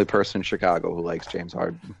the only person in Chicago who likes James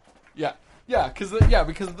Harden. Yeah, because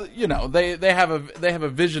you know, they have a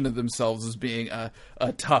vision of themselves as being a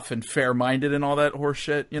tough and fair-minded and all that horse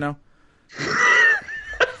shit, you know.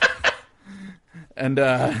 And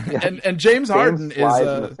James Harden is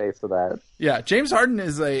in the face of that. Yeah, James Harden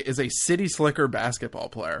is a city slicker basketball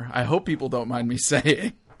player. I hope people don't mind me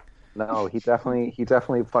saying. No, he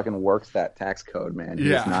definitely fucking works that tax code, man.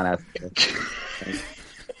 He's not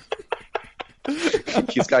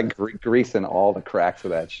He's got grease in all the cracks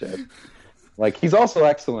of that shit. Like, he's also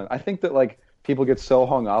excellent. I think that like people get so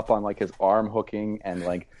hung up on like his arm hooking and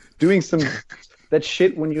like doing some that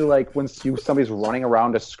shit when somebody's running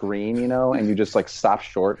around a screen, you know, and you just like stop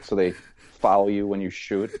short so they follow you when you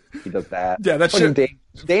shoot. He does that. Yeah, that shit.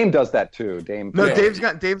 Dame does that too. Dame. No, Yeah.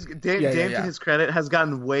 Dame, to his credit, has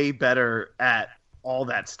gotten way better at all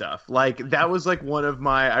that stuff. Like that was like one of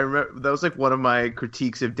my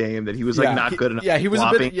critiques of Dame, that he was like not good enough. Yeah, he was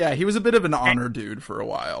flopping. he was a bit of an honor dude for a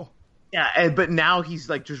while. Yeah, but now he's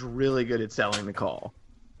like just really good at selling the call.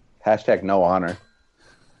 Hashtag no honor.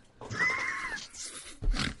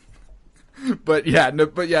 But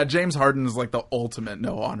James Harden is like the ultimate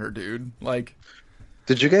no honor dude. Like,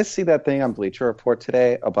 did you guys see that thing on Bleacher Report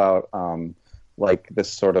today about like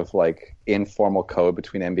this sort of like informal code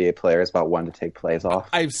between NBA players about when to take plays off?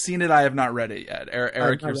 I've seen it. I have not read it yet.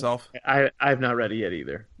 Eric, yourself? I've not read it yet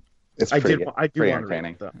either. It's I pretty do want to entertaining.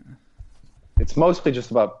 read it, though. It's mostly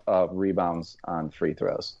just about rebounds on free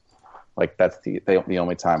throws. Like that's the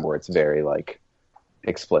only time where it's very like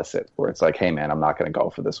explicit, where it's like, hey man, I'm not going to go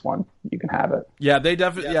for this one. You can have it. Yeah,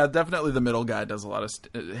 definitely the middle guy does a lot of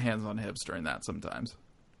hands on hips during that sometimes.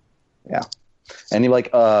 Yeah. And he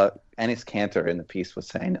Enes Kanter in the piece was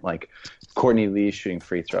saying that like Courtney Lee's shooting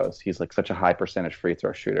free throws. He's like such a high percentage free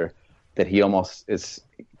throw shooter that he almost is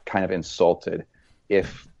kind of insulted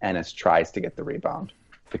if Enes tries to get the rebound,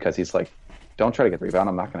 because he's like, don't try to get the rebound.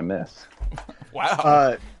 I'm not going to miss.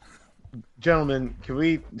 Wow. Gentlemen,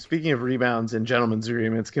 speaking of rebounds and gentlemen's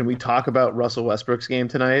agreements, can we talk about Russell Westbrook's game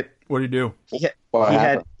tonight? What do you do?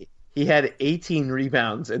 He had 18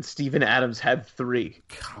 rebounds and Steven Adams had 3.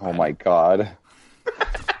 Oh my God.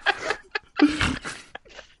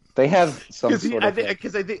 They have some sort of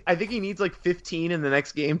because I think he needs like 15 in the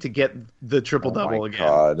next game to get the triple double again.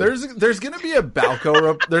 God. There's going to be a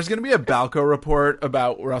Balco report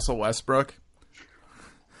about Russell Westbrook.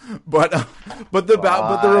 But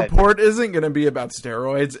the report isn't going to be about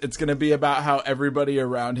steroids. It's going to be about how everybody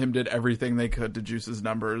around him did everything they could to juice his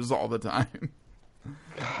numbers all the time.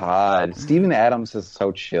 God, Steven Adams is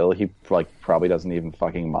so chill. He like probably doesn't even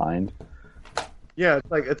fucking mind. Yeah,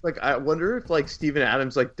 it's like I wonder if like Steven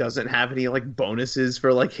Adams like doesn't have any like bonuses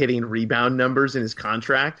for like hitting rebound numbers in his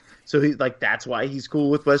contract, so he like that's why he's cool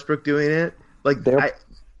with Westbrook doing it. Like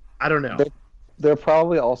I don't know. There are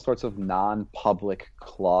probably all sorts of non-public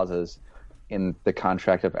clauses in the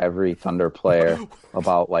contract of every Thunder player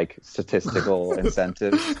about like statistical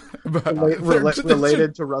incentives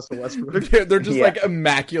related to Russell Westbrook. They're just like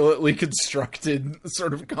immaculately constructed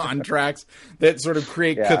sort of contracts that sort of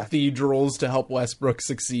create cathedrals to help Westbrook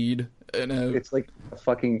succeed. It's like a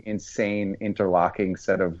fucking insane interlocking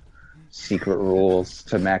set of secret rules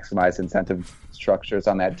to maximize incentive structures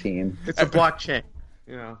on that team. It's a blockchain.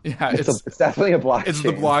 Yeah, it's definitely a blockchain. It's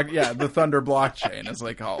the Thunder blockchain, as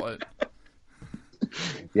they call it.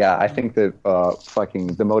 Yeah, I think that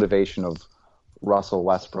fucking the motivation of Russell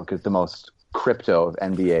Westbrook is the most crypto of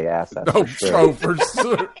NBA assets.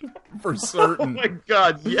 For certain. Oh my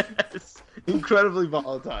God, yes, incredibly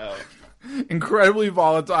volatile. Incredibly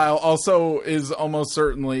volatile. Also, is almost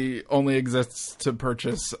certainly only exists to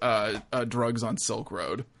purchase drugs on Silk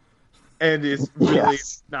Road. And is really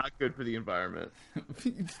not good for the environment.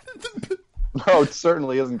 No, it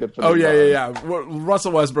certainly isn't good for the environment. Yeah.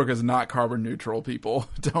 Russell Westbrook is not carbon neutral, people.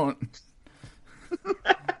 Don't.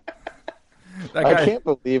 I can't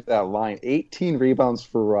believe that line. 18 rebounds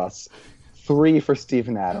for Russ. 3 for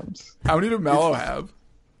Steven Adams. How many did Melo have?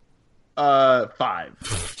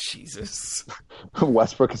 5. Jesus.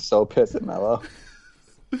 Westbrook is so pissed at Melo.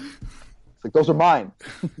 It's like, those are mine.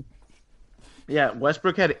 Yeah,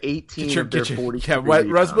 Westbrook had 18 of their 40. Yeah,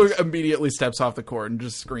 Westbrook immediately steps off the court and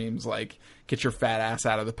just screams like, "Get your fat ass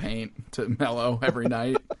out of the paint" to Melo every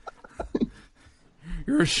night.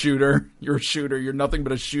 You're a shooter. You're a shooter. You're nothing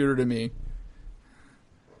but a shooter to me.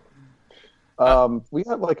 We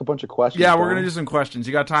have like a bunch of questions. Yeah, we're gonna do some questions.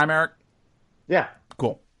 You got time, Eric? Yeah.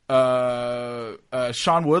 Cool.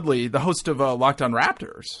 Sean Woodley, the host of Locked On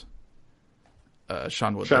Raptors.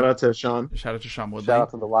 Sean Woodley. Shout out to Sean. Shout out to Sean Woodley. Shout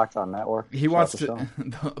out to the Locked On Network. He wants to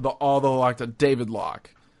all the Locked On. David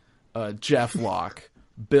Locke, Jeff Locke,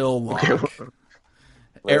 Bill Locke,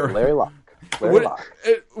 Larry Locke.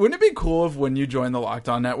 Wouldn't it be cool if when you joined the Locked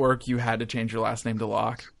On Network, you had to change your last name to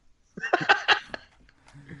Locke?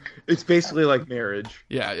 It's basically like marriage.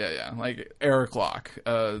 Yeah. Like Eric Locke,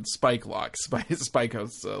 Spike Locke, Spike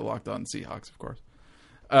hosts Locked On Seahawks, of course.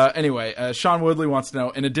 Anyway, Sean Woodley wants to know,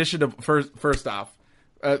 in addition to, first off,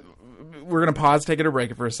 we're going to pause, take it or break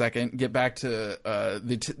it for a second, get back to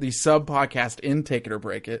the sub-podcast in Take It or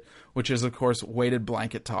Break It, which is, of course, Weighted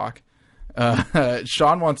Blanket Talk.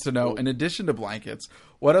 Sean wants to know, in addition to blankets,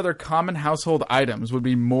 what other common household items would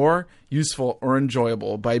be more useful or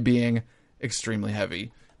enjoyable by being extremely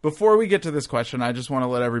heavy? Before we get to this question, I just want to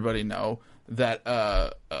let everybody know that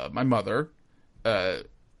my mother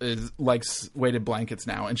likes weighted blankets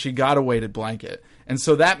now, and she got a weighted blanket. And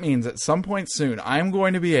so that means at some point soon, I'm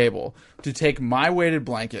going to be able to take my weighted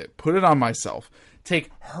blanket, put it on myself, take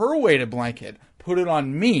her weighted blanket, put it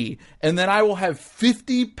on me, and then I will have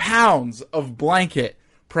 50 pounds of blanket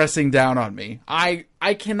pressing down on me. I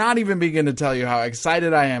cannot even begin to tell you how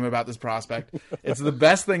excited I am about this prospect. It's the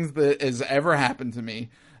best thing that has ever happened to me.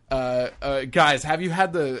 Guys, have you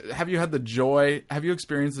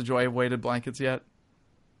experienced the joy of weighted blankets yet?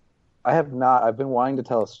 I have not. I've been wanting to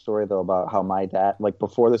tell a story though about how my dad, like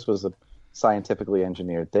before this was a scientifically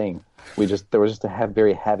engineered thing, there was just a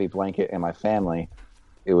very heavy blanket in my family.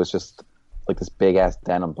 It was just like this big ass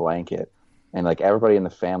denim blanket, and like everybody in the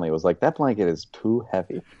family was like, "That blanket is too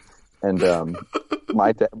heavy," and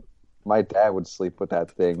my dad would sleep with that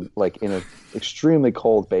thing like in an extremely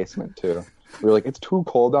cold basement too. We were like, "It's too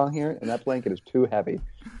cold down here, and that blanket is too heavy,"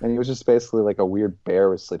 and he was just basically like a weird bear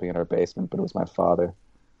was sleeping in our basement, but it was my father.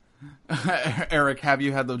 Eric, have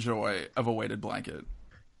you had the joy of a weighted blanket?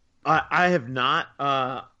 I have not.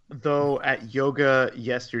 Though at yoga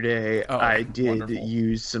yesterday, I did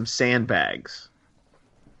use some sandbags.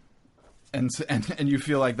 And you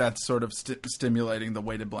feel like that's sort of stimulating the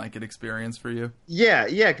weighted blanket experience for you? Yeah,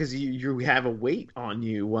 because you have a weight on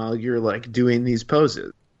you while you're like doing these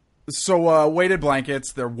poses. So weighted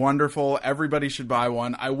blankets, they're wonderful. Everybody should buy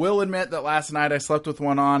one. I will admit that last night I slept with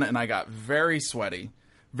one on and I got very sweaty.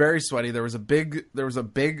 Very sweaty. There was a big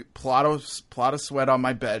plot of sweat on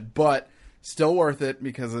my bed, but still worth it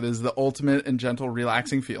because it is the ultimate and gentle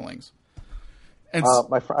relaxing feelings. And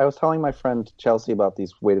I was telling my friend Chelsea about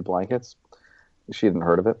these weighted blankets. She hadn't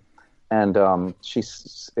heard of it, and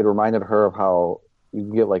it reminded her of how you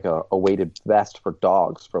can get like a weighted vest for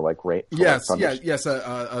dogs for like rate. Yes,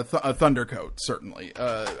 a thunder coat certainly.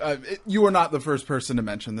 You are not the first person to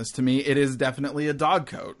mention this to me. It is definitely a dog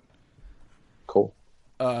coat. Cool.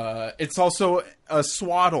 It's also a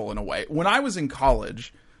swaddle in a way. When I was in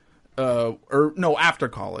college, after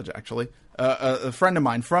college actually, a friend of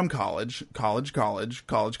mine from college,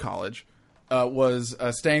 was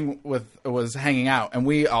hanging out, and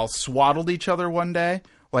we all swaddled each other one day.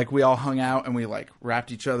 Like we all hung out and we like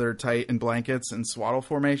wrapped each other tight in blankets in swaddle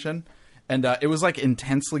formation, and it was like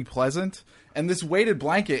intensely pleasant. And this weighted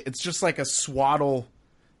blanket, it's just like a swaddle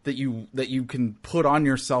that you can put on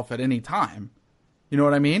yourself at any time. You know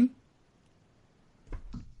what I mean?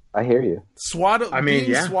 I hear you.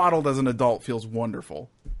 Being swaddled as an adult feels wonderful.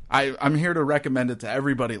 I'm here to recommend it to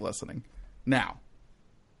everybody listening. Now,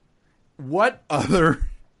 but to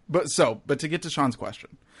get to Sean's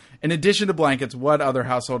question, in addition to blankets, what other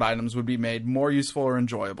household items would be made more useful or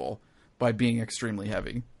enjoyable by being extremely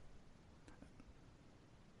heavy?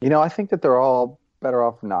 You know, I think that they're all better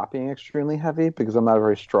off not being extremely heavy because I'm not a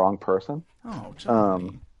very strong person. Oh,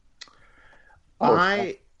 Johnny.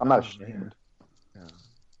 I'm not ashamed.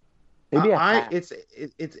 Maybe a hat. It's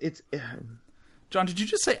John, did you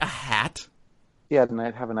just say a hat? Yeah, and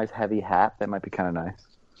I'd have a nice heavy hat. That might be kind of nice.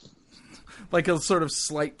 Like a sort of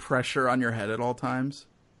slight pressure on your head at all times?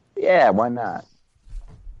 Yeah, why not?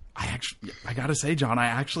 I gotta say, John, I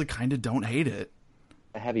actually kind of don't hate it.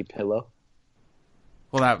 A heavy pillow.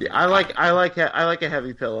 Well, I like a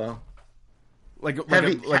heavy pillow. Like a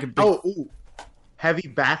big... heavy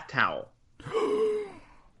bath towel.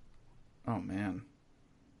 Oh man,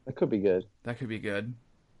 that could be good. That could be good.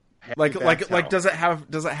 Like does it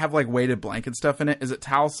have like weighted blanket stuff in it? Is it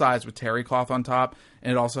towel size with terry cloth on top,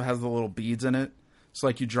 and it also has the little beads in it? So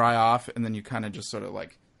like you dry off and then you kind of just sort of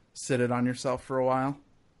like sit it on yourself for a while.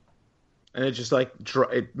 And it just like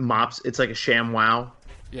it mops. It's like a ShamWow.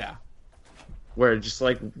 Yeah. Where it just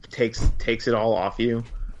like takes it all off you,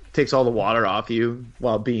 takes all the water off you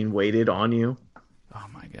while being weighted on you. Oh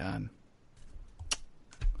my god.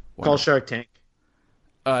 Call Shark Tank.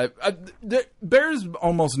 There's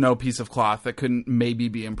almost no piece of cloth that couldn't maybe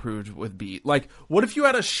be improved with bead. Like, what if you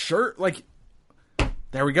had a shirt? Like,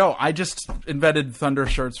 there we go. I just invented thunder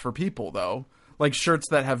shirts for people, though. Like shirts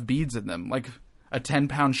that have beads in them. Like a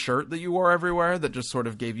 10-pound shirt that you wore everywhere that just sort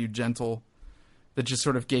of gave you gentle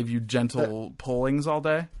pullings all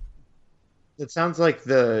day. It sounds like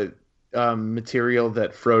the material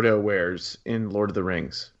that Frodo wears in Lord of the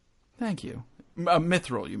Rings. Thank you.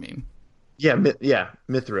 Mithril, you mean? Yeah,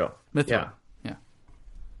 Mithril. Mithril. Yeah.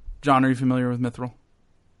 John, are you familiar with Mithril?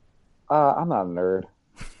 I'm not a nerd.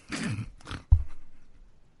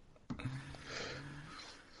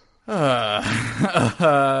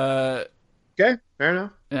 Okay, fair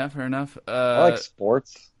enough. Yeah, fair enough. I like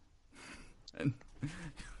sports.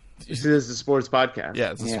 This is a sports podcast.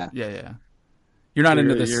 Yeah, yeah. You're not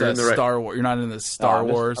into this Star Wars. You're not into this Star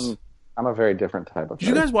Wars. I'm a very different type of. Did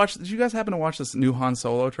you guys happen to watch this new Han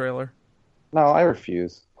Solo trailer? No, I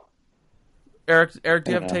refuse. Eric,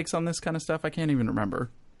 do you have takes on this kind of stuff? I can't even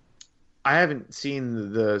remember. I haven't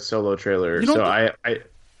seen the Solo trailer, so I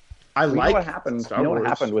like what happened. You know what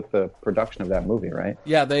happened with the production of that movie, right?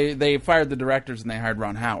 Yeah, they fired the directors and they hired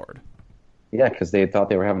Ron Howard. Yeah, because they thought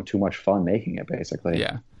they were having too much fun making it, basically.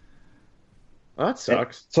 Yeah. Well, that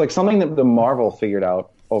sucks. It's like something that the Marvel figured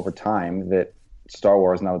out over time, that Star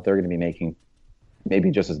Wars, now that they're going to be making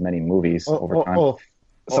maybe just as many movies over time.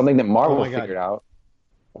 Something that Marvel figured out.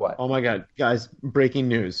 What? Oh my God, guys! Breaking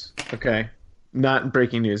news. Okay, not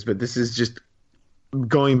breaking news, but this is just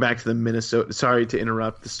going back to the Minnesota. Sorry to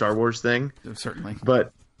interrupt the Star Wars thing. Certainly.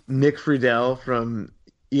 But Nick Friedel from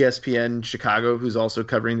ESPN Chicago, who's also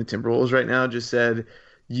covering the Timberwolves right now, just said,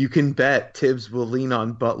 "You can bet Tibbs will lean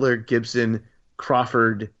on Butler, Gibson,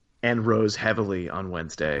 Crawford, and Rose heavily on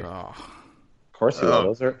Wednesday." Oh. Of course he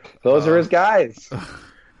will. Those are his guys.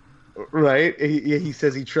 Right? He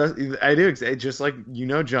says he trusts. I do, just like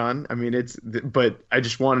John. I mean, but I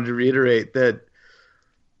just wanted to reiterate that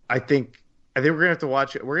I think we're gonna have to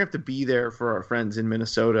watch it. We're gonna have to be there for our friends in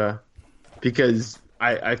Minnesota because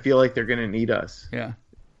I feel like they're gonna need us. Yeah,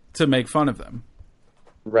 to make fun of them.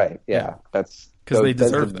 Right. Yeah. That's because they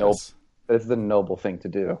deserve this. That's the noble thing to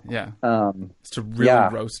do. Yeah. It's to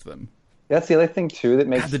really roast them. That's the other thing too that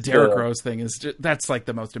makes the Derrick Rose thing is that's like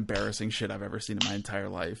the most embarrassing shit I've ever seen in my entire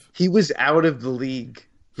life. He was out of the league.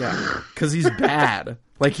 Yeah, because he's bad.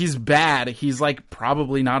 Like he's bad. He's like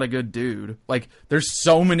probably not a good dude. Like there's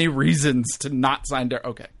so many reasons to not sign Derrick.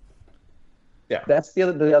 Okay. Yeah, that's the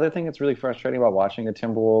other thing that's really frustrating about watching the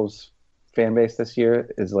Timberwolves fan base this year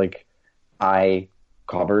is like I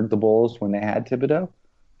covered the Bulls when they had Thibodeau,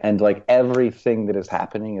 and like everything that is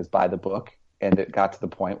happening is by the book. And it got to the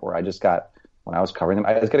point where when I was covering them,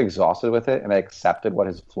 I just got exhausted with it, and I accepted what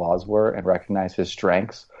his flaws were and recognized his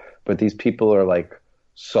strengths. But these people are like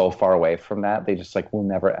so far away from that; they just like will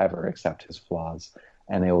never ever accept his flaws,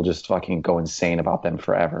 and they will just fucking go insane about them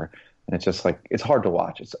forever. And it's just like it's hard to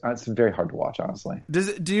watch. It's very hard to watch, honestly.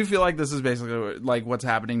 Do you feel like this is basically like what's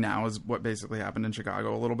happening now is what basically happened in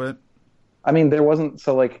Chicago a little bit? I mean, there wasn't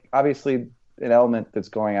obviously an element that's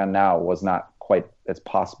going on now was not quite as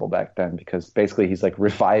possible back then because basically he's like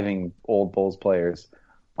reviving old Bulls players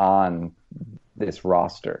on this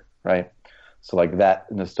roster, right? So like that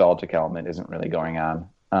nostalgic element isn't really going on.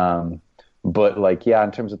 But like, yeah,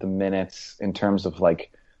 in terms of the minutes, in terms of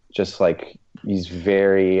like, just like he's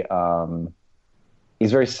very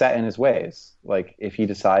set in his ways. Like if he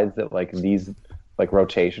decides that like these like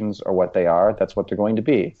rotations are what they are, that's what they're going to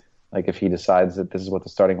be. Like if he decides that this is what the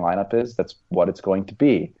starting lineup is, that's what it's going to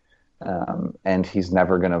be. And he's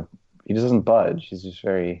never he just doesn't budge. He's just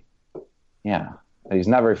he's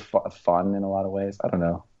not very fun in a lot of ways. I don't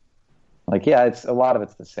know. Like, yeah, a lot of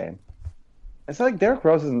it's the same. It's like Derrick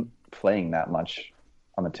Rose isn't playing that much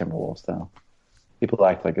on the Timberwolves though. People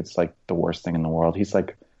act like it's like the worst thing in the world. He's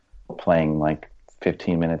playing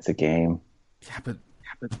 15 minutes a game. Yeah, but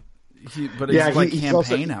he's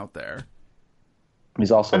campaign out there.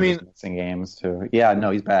 He's also missing games too. Yeah, no,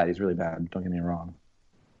 he's bad. He's really bad. Don't get me wrong.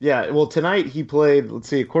 Yeah, well, tonight he played, let's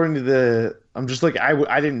see, according to I'm just like,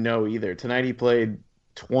 I didn't know either. Tonight he played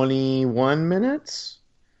 21 minutes.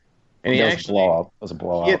 And it was a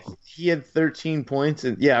blowout. He had 13 points.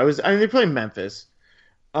 And they played Memphis.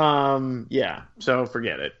 So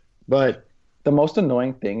forget it. But the most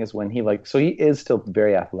annoying thing is when he he is still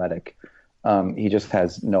very athletic. He just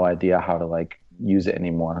has no idea how to use it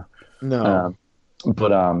anymore. No.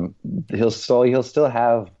 But he'll still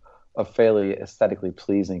have a fairly aesthetically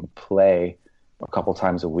pleasing play a couple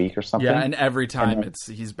times a week or something. Yeah, and every time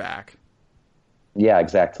he's back. Yeah,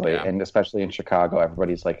 exactly. Yeah. And especially in Chicago,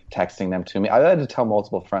 everybody's texting them to me. I had to tell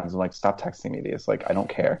multiple friends, I'm like, stop texting me these. I don't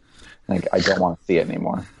care. I don't want to see it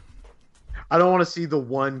anymore. I don't want to see the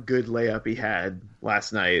one good layup he had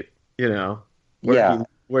last night, where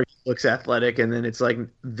he looks athletic, and then it's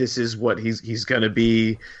this is what he's going to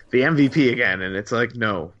be the MVP again, and it's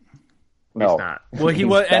no. He's not. Well, he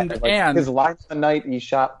was, and his line of the night, he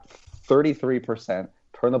shot 33%,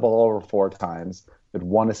 turned the ball over 4 times, with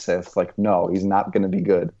 1 assist. No, he's not going to be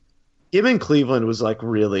good. Him in Cleveland was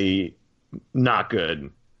really not good.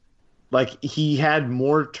 He had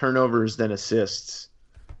more turnovers than assists,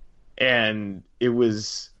 and it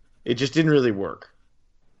just didn't really work.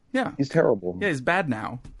 Yeah, he's terrible. Yeah, he's bad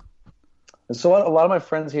now. And so a lot of my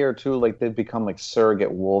friends here too, they've become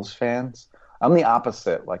surrogate Wolves fans. I'm the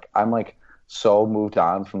opposite. I'm so moved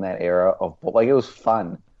on from that era of it was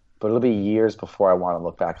fun, but it'll be years before I want to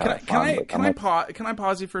look back on it. Can I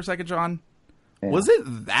pause you for a second, John? Yeah. Was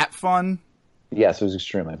it that fun? Yes, it was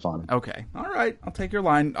extremely fun. Okay. All right. I'll take your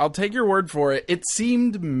line. I'll take your word for it. It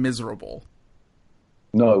seemed miserable.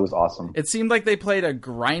 No, it was awesome. It seemed like they played a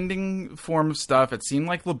grinding form of stuff. It seemed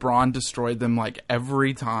like LeBron destroyed them like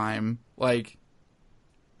every time. Like,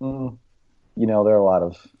 You know, there are a lot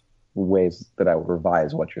of ways that I would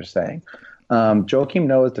revise what you're saying. Joakim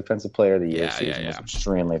Noah's Defensive Player of the Year season was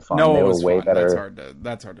extremely fun. No, they it were was way fun. better.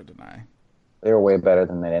 That's hard to deny. They were way better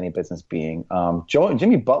than any business being.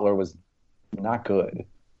 Jimmy Butler was not good,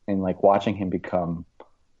 and like watching him become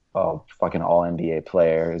a fucking all NBA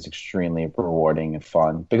player is extremely rewarding and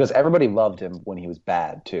fun because everybody loved him when he was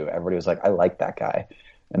bad too. Everybody was like, I like that guy,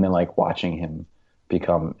 and then like watching him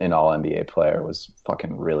become an all NBA player was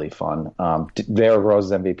fucking really fun. Derrick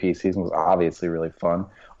Rose's MVP season was obviously really fun.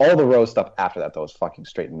 All the Rose stuff after that though was fucking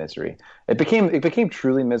straight misery. It became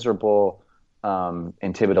truly miserable in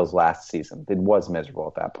Thibodeau's last season. It was miserable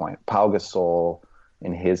at that point. Pau Gasol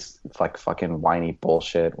and his like fucking whiny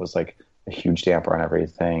bullshit was like a huge damper on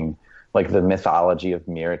everything. Like the mythology of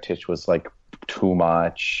Mirotic was like too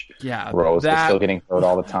much. Yeah, Rose was still getting hurt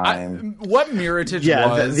all the time. What Mirotic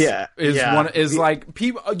is like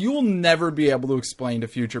people. You will never be able to explain to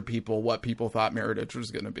future people what people thought Mirotic was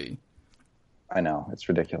going to be. I know, it's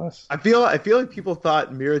ridiculous. I feel like people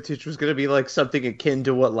thought Mirotic was going to be like something akin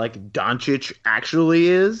to what like Doncic actually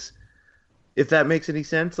is. If that makes any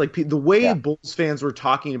sense, like the way Bulls fans were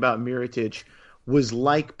talking about Mirotic was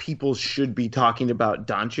like people should be talking about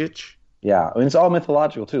Doncic. Yeah, I mean, it's all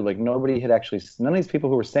mythological too. Like none of these people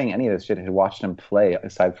who were saying any of this shit had watched him play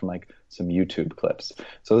aside from like some YouTube clips.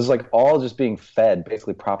 So this is like all just being fed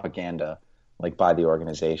basically propaganda, like by the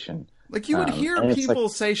organization. Like you would hear people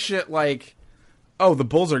say shit like, "Oh, the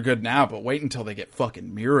Bulls are good now, but wait until they get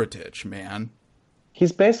fucking Mirotic, man."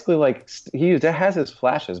 He's basically like he has his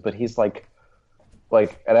flashes, but he's like,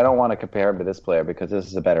 and I don't want to compare him to this player because this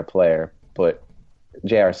is a better player, but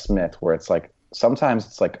J.R. Smith, where it's like sometimes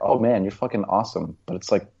it's like, oh man, you're fucking awesome, but it's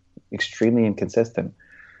like extremely inconsistent,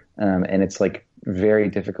 and it's like very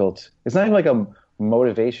difficult. It's not even like a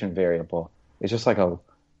motivation variable. It's just like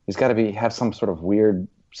he's got to have some sort of weird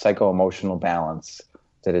psycho-emotional balance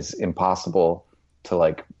that is impossible to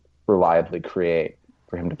like reliably create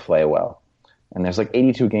for him to play well. And there's like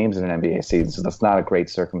 82 games in an NBA season, so that's not a great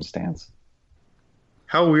circumstance.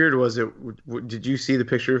 How weird was it? Did you see the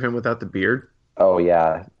picture of him without the beard? Oh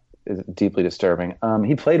yeah, it's deeply disturbing.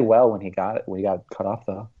 He played well when he got cut off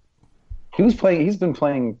though. He's been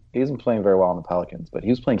playing very well on the Pelicans, but he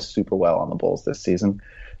was playing super well on the Bulls this season.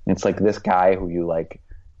 And it's like this guy who you like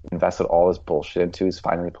invested all this bullshit into is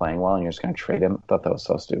finally playing well, and you're just going to trade him. I thought that was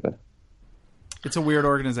so stupid. It's a weird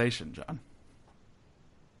organization, John.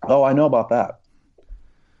 Oh, I know about that.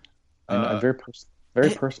 I very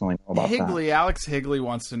personally know about Higley, that. Alex Higley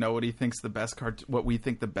wants to know what he thinks what we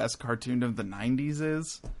think the best cartoon of the '90s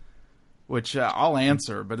is, which I'll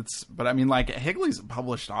answer. But I mean, like Higley's a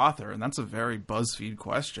published author, and that's a very BuzzFeed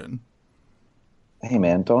question. Hey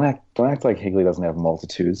man, don't act like Higley doesn't have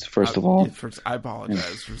multitudes. First of all, I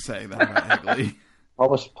apologize for saying that about Higley.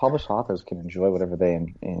 Published authors can enjoy whatever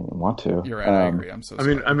they want to. You're right. I agree. I'm so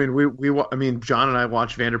sorry. I mean, John and I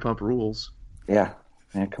watched Vanderpump Rules. Yeah,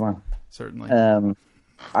 come on. Certainly.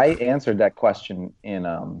 I answered that question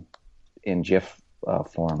in GIF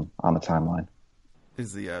form on the timeline.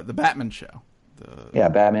 Is the Batman show?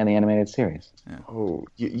 Batman the animated series. Yeah. Oh,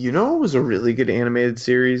 you know, it was a really good animated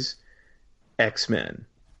series. X-Men.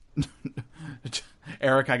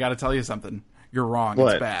 Eric, I got to tell you something. You're wrong.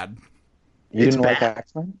 What? It's bad. You didn't like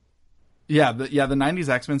X-Men? Yeah, the '90s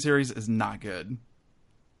X-Men series is not good.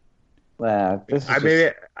 I'm not going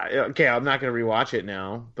to rewatch it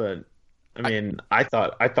now, but I mean, I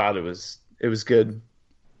thought it was good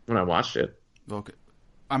when I watched it. Look,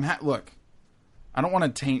 look, I don't want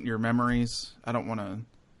to taint your memories. I don't want to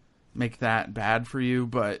make that bad for you,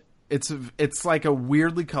 but it's like a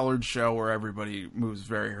weirdly colored show where everybody moves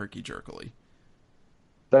very herky-jerkily.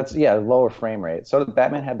 That's lower frame rate. So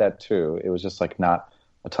Batman had that too. It was just like not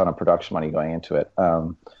a ton of production money going into it,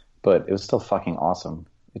 but it was still fucking awesome.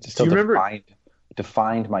 It just still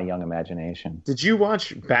defined my young imagination. Did you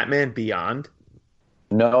watch Batman Beyond?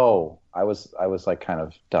 No, I was like kind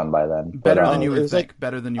of done by then. Better than you would think.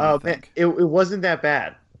 Better than you would think. It wasn't that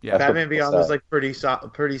bad. Yeah, Batman Beyond was like pretty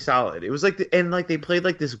solid. It was like they played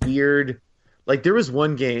like this weird, like there was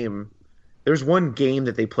one game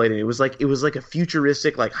that they played and it was like a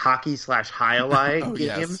futuristic like hockey /highlight game.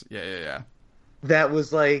 Yes. Yeah. That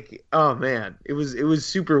was like, oh man, it was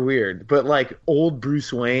super weird. But like old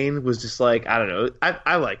Bruce Wayne was just like, I don't know.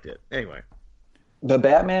 I liked it. Anyway. The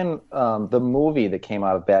Batman, the movie that came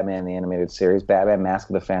out of Batman the Animated Series, Batman Mask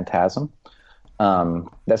of the Phantasm,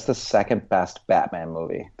 That's the second best Batman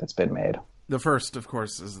movie that's been made. The first, of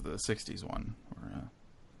course, is the '60s one.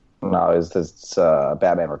 No, it's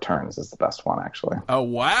Batman Returns is the best one, actually. Oh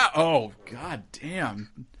wow! Oh god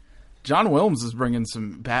damn! John Williams is bringing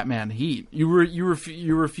some Batman heat. You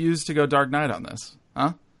refuse to go Dark Knight on this,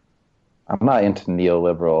 huh? I'm not into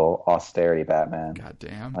neoliberal austerity Batman. God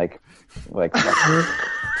damn! Like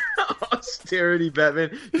austerity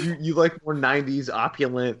Batman. You like more '90s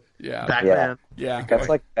opulent Batman? Yeah. That's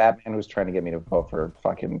like Batman was trying to get me to vote for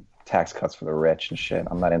fucking tax cuts for the rich and shit.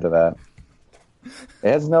 I'm not into that. It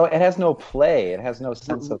has no play. It has no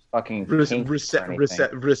sense of fucking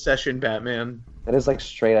recession Batman. It is like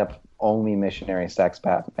straight up only missionary sex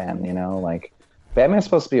Batman. You know, like Batman's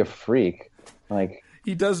supposed to be a freak. Like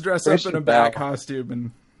he does dress up in a bat costume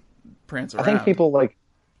and prance around. I think people like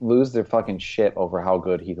lose their fucking shit over how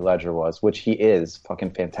good Heath Ledger was, which he is fucking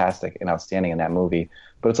fantastic and outstanding in that movie.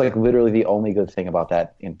 But it's like literally the only good thing about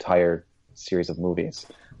that entire series of movies.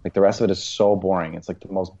 Like the rest of it is so boring. It's like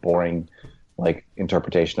the most boring like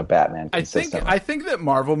interpretation of Batman. I think that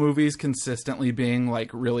Marvel movies consistently being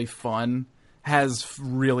like really fun has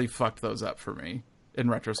really fucked those up for me in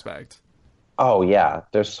retrospect. Oh yeah,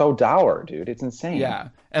 they're so dour, dude. It's insane. Yeah,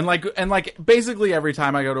 and basically every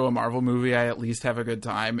time I go to a Marvel movie, I at least have a good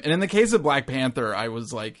time. And in the case of Black Panther, I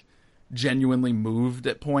was like genuinely moved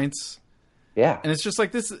at points. Yeah, and it's just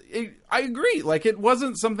like this. I agree. Like it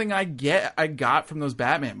wasn't something I got from those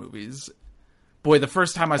Batman movies. Boy, the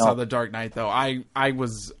first time I saw The Dark Knight, though, I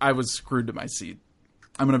was screwed to my seat.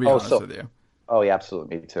 I'm going to be honest with you. Oh, yeah,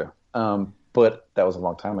 absolutely. Me too. But that was a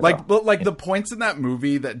long time ago. The points in that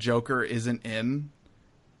movie that Joker isn't in,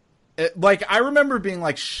 I remember being,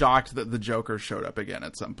 like, shocked that the Joker showed up again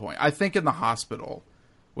at some point. I think in the hospital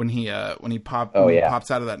when he pops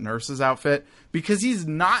out of that nurse's outfit, because he's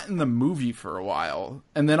not in the movie for a while.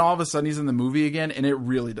 And then all of a sudden he's in the movie again, and it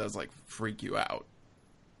really does, like, freak you out.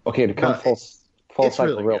 Okay, to come full cycle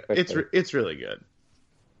really real good. quickly. It's really good.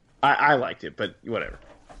 I liked it, but whatever.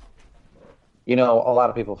 You know, a lot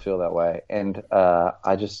of people feel that way, and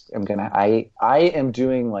I just am gonna. I am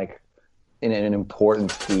doing like in an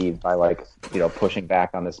important feed by like pushing back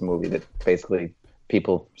on this movie that basically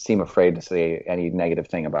people seem afraid to say any negative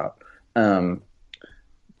thing about.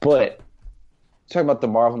 But talking about the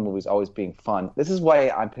Marvel movies always being fun, this is why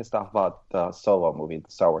I'm pissed off about the Solo movie,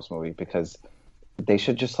 the Star Wars movie, because they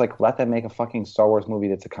should just like let them make a fucking Star Wars movie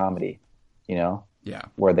that's a comedy, Yeah,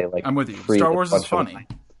 where they like. I'm with you. Star Wars is funny.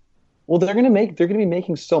 Well, they're gonna be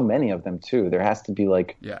making so many of them too. There has to be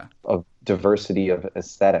like a diversity of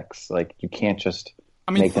aesthetics. Like you can't just.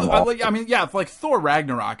 Make them all... like Thor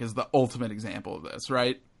Ragnarok is the ultimate example of this,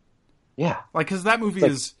 right? Yeah, like because that movie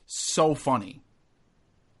is so funny.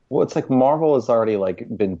 Well, it's like Marvel has already like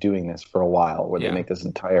been doing this for a while, where they make this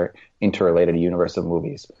entire interrelated universe of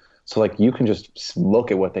movies. So like you can just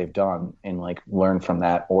look at what they've done and like learn from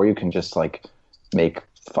that, or you can just like make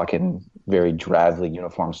fucking very drably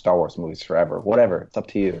uniform Star Wars movies forever. Whatever, it's up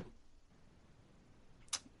to you.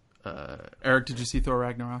 Eric, did you see Thor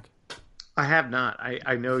Ragnarok? I have not.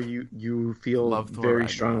 I know you feel very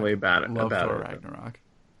strongly about it. Love Thor Ragnarok.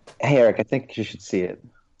 Hey Eric, I think you should see it.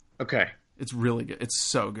 Okay, it's really good. It's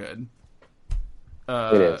so good.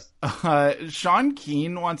 It is. Sean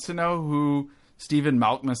Keane wants to know who Stephen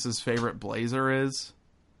Malkmus's favorite Blazer is.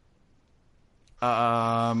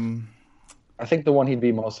 I think the one he'd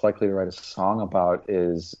be most likely to write a song about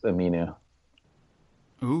is Aminu.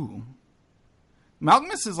 Ooh.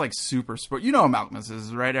 Malkmus is like super sport. You know who Malkmus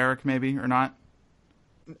is, right, Eric, maybe, or not?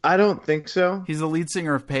 I don't think so. He's the lead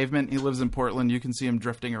singer of Pavement. He lives in Portland. You can see him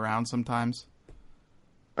drifting around sometimes.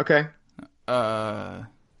 Okay.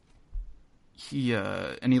 He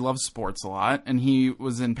loves sports a lot, and he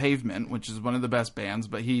was in Pavement, which is one of the best bands,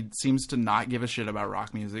 but he seems to not give a shit about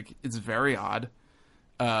rock music. It's very odd.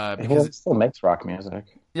 Because he still makes rock music.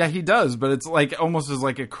 Yeah, he does, but it's like almost as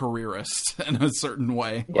like a careerist in a certain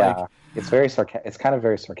way. Yeah, like, it's very it's kind of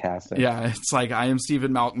very sarcastic. Yeah, it's like, I am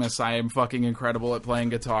Stephen Malkmus. I am fucking incredible at playing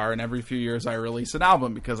guitar, and every few years I release an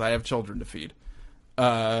album because I have children to feed.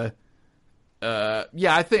 Yeah,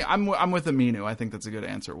 I think I'm with Aminu. I think that's a good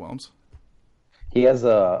answer, Wilms. He has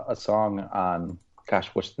a song on, gosh,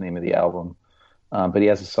 what's the name of the album? But he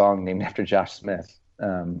has a song named after Josh Smith.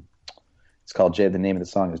 It's called Jay. The name of the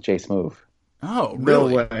song is Jay Smooth. Oh,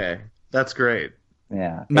 really? No way. That's great.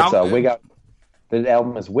 Yeah. It's Wig Out. The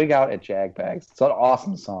album is Wig Out at Jagbags. It's an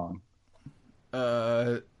awesome song.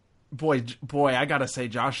 Boy, I gotta say,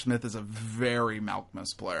 Josh Smith is a very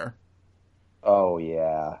Malkmus player. Oh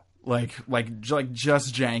yeah. Like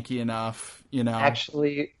just janky enough,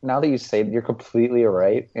 Actually, now that you say it, you're completely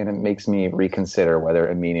right, and it makes me reconsider whether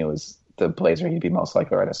Aminu is the Blazer he'd be most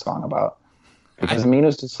likely to write a song about. Because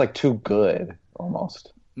Amino's just like too good,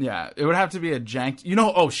 almost. Yeah, it would have to be a jank.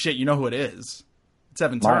 Oh shit, you know who it is? It's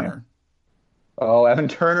Evan Turner. Oh, Evan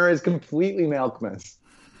Turner is completely Malcolmus.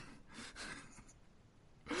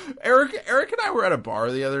 Eric and I were at a bar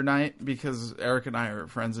the other night because Eric and I are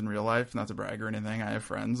friends in real life. Not to brag or anything, I have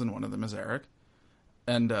friends, and one of them is Eric.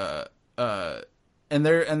 And the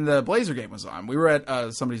Blazer game was on. We were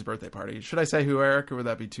at somebody's birthday party. Should I say who, Eric, or would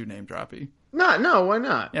that be too name droppy? No, why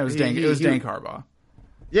not? Yeah, it was Dan Harbaugh.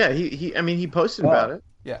 Yeah, he posted about it.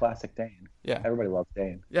 Yeah, classic Dane. Yeah, everybody loves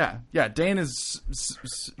Dane. Yeah. Dane is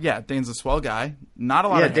Dane's a swell guy. Not a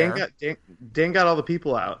lot of hair. Dane got all the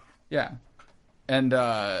people out. Yeah. And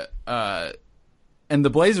the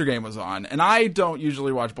Blazer game was on, and I don't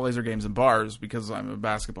usually watch Blazer games in bars because I'm a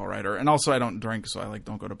basketball writer, and also I don't drink, so I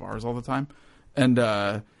don't go to bars all the time. And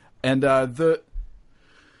the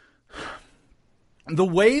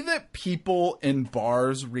way that people in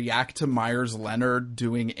bars react to Myers Leonard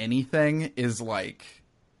doing anything is like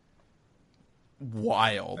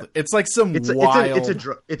wild. It's like it's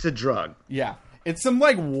a drug. Yeah. It's some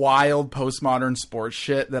like wild postmodern sports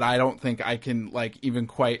shit that I don't think I can like even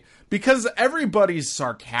quite, because everybody's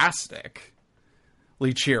sarcastically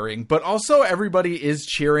cheering, but also everybody is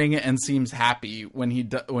cheering and seems happy when he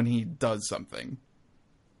does something.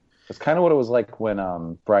 It's kind of what it was like when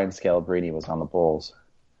Brian Scalabrine was on the Bulls.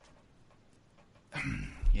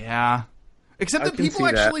 Yeah, except that people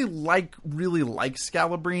actually really like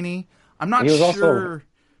Scalabrine. I'm not sure.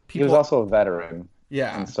 He was also a veteran.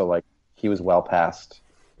 Yeah, and so like. He was well past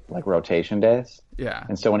like rotation days. Yeah.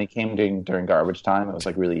 And so when he came during garbage time, it was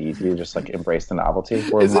like really easy to just like embrace the novelty.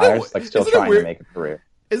 Where Myers like still trying to make a career.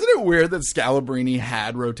 Isn't it weird that Scalabrine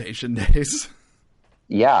had rotation days?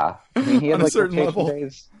 Yeah. I mean, he had like rotation level.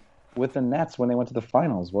 days with the Nets when they went to the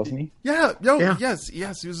finals, wasn't he? Yeah. Yes. He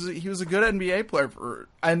was a good NBA player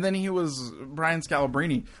and then he was Brian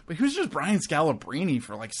Scalabrine. But he was just Brian Scalabrine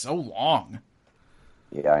for like so long.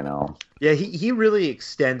 Yeah, I know. Yeah, he really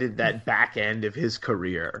extended that back end of his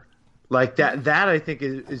career. Like that I think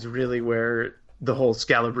is really where the whole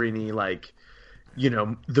Scalabrine, like,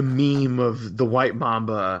 the meme of the White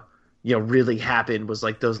Mamba, really happened, was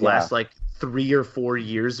like those last like 3 or 4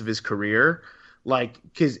 years of his career. Like,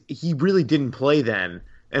 because he really didn't play then.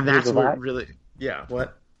 And that's what really,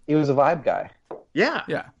 what? He was a vibe guy. Yeah.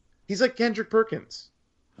 Yeah. He's like Kendrick Perkins.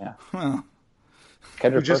 Yeah. Huh.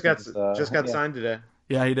 Kendrick Perkins just got signed today.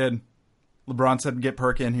 Yeah, he did. LeBron said, "Get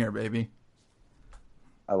Perk in here, baby."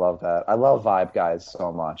 I love that. I love vibe guys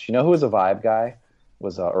so much. You know who was a vibe guy?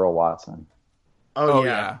 Was Earl Watson. Oh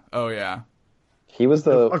yeah. He was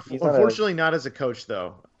unfortunately not as a coach,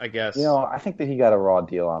 though, I guess. I think that he got a raw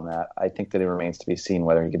deal on that. I think that it remains to be seen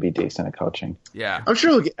whether he could be decent at coaching. Yeah. I'm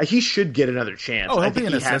sure he should get another chance. Oh, he'll be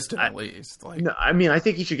an assistant at least. No, I mean, I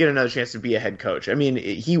think he should get another chance to be a head coach. I mean,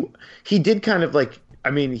 he did kind of like,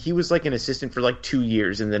 I mean, he was like an assistant for like 2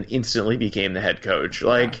 years and then instantly became the head coach.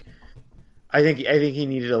 Like, yeah. I think he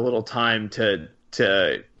needed a little time to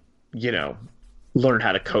learn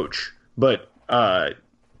how to coach. But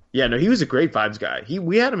he was a great vibes guy.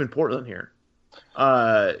 We had him in Portland here.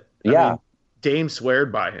 I mean, Dame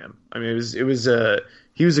sweared by him. I mean, he was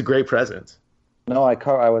a great presence. No, I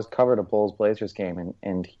covered a Bulls Blazers game,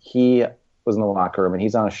 and he was in the locker room, and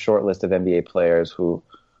he's on a short list of NBA players who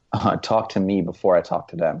talked to me before I talked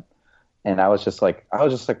to them. And I was just like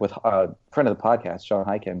with a friend of the podcast, Sean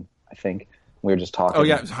Hyken, I think. We were just talking. Oh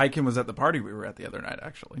yeah, Hyken was at the party we were at the other night,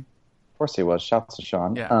 actually. Of course he was. Shouts to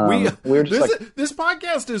Sean. Yeah, we were just this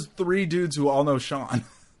podcast is 3 dudes who all know Sean.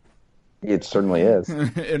 It certainly is.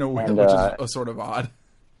 In a way, which is a sort of odd.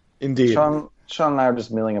 Indeed. Sean and I are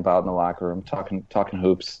just milling about in the locker room, talking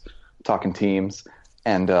hoops, talking teams,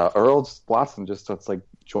 and Earl Watson just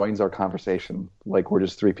joins our conversation like we're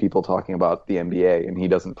just 3 people talking about the NBA, and he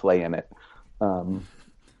doesn't play in it.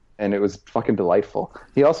 And it was fucking delightful.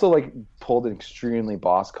 He also pulled an extremely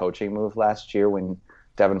boss coaching move last year when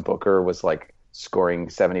Devin Booker was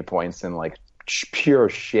scoring 70 points in pure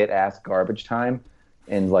shit ass garbage time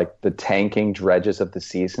in the tanking dredges of the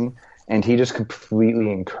season, and he just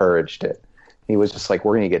completely encouraged it. He was just we're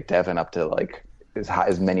going to get Devin up to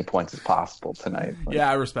as many points as possible tonight. Yeah,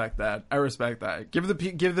 I respect that. Give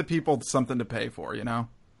the people something to pay for, Yeah.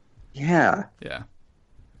 Yeah.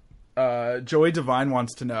 Joey Devine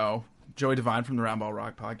wants to know. Joey Devine from the Roundball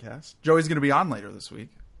Rock podcast. Joey's going to be on later this week.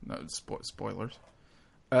 No spoilers.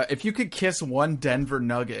 If you could kiss one Denver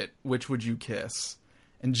Nugget, which would you kiss?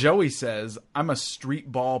 And Joey says, "I'm a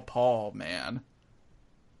street ball Paul man."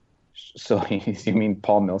 So you mean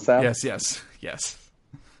Paul Millsap? Yes.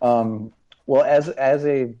 Well, as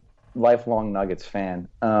a lifelong Nuggets fan,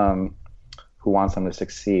 who wants them to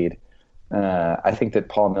succeed. I think that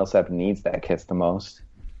Paul Millsap needs that kiss the most.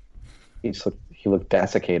 He looked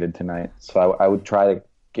desiccated tonight, so I would try to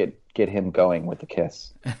get him going with the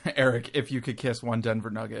kiss. Eric, if you could kiss one Denver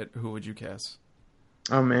Nugget, who would you kiss?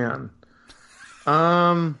 Oh man,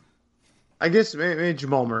 I guess maybe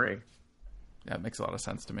Jamal Murray. Yeah, it makes a lot of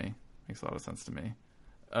sense to me. Me,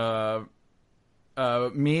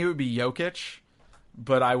 it would be Jokic,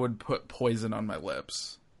 but I would put poison on my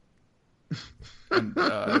lips, and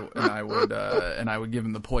I would give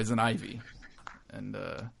him the poison ivy, and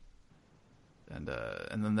then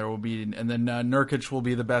Nurkic will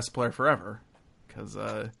be the best player forever, because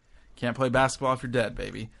can't play basketball if you're dead,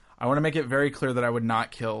 baby. I want to make it very clear that I would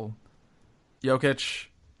not kill Jokic.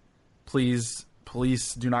 Please,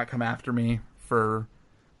 police, do not come after me for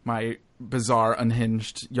my bizarre,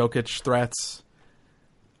 unhinged Jokic threats.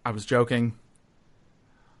 I was joking.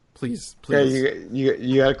 Please. Yeah,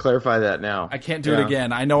 you got to clarify that now. I can't do it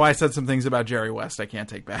again. I know I said some things about Jerry West I can't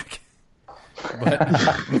take back. But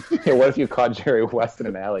yeah, what if you caught Jerry West in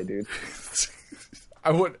an alley, dude?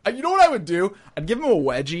 I would. You know what I would do? I'd give him a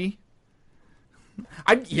wedgie.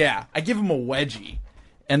 I'd give him a wedgie,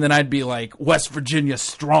 and then I'd be like, West Virginia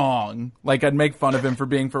strong. Like, I'd make fun of him for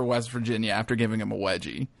being for West Virginia after giving him a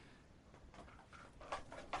wedgie.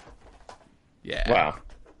 Yeah. Wow.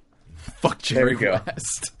 Fuck Jerry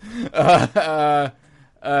West. You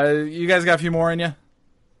guys got a few more in you?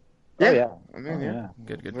 Yeah. I mean, yeah.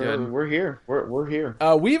 Good. We're here. We're here.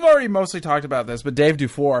 We've already mostly talked about this, but Dave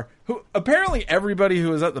Dufour, who apparently everybody who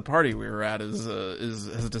was at the party we were at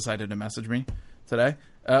has decided to message me today.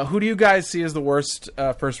 Who do you guys see as the worst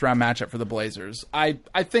first round matchup for the Blazers? I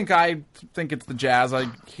think it's the Jazz. I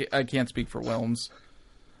can't speak for Wilms,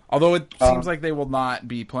 although it seems like they will not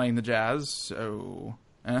be playing the Jazz. So,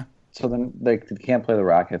 So then they can't play the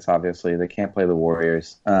Rockets. Obviously, they can't play the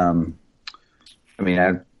Warriors.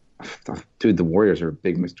 Dude, the Warriors are a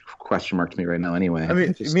big question mark to me right now. Anyway,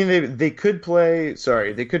 they could play.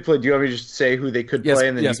 Sorry, they could play. Do you want me to just say who they could play,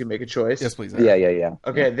 and then you can make a choice? Yes, please. Yeah.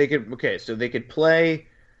 Okay, they could. Okay, so they could play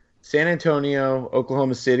San Antonio,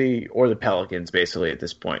 Oklahoma City, or the Pelicans, basically at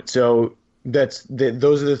this point. So those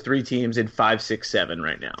are the three teams in 5, 6, 7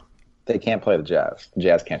 right now. They can't play the Jazz. The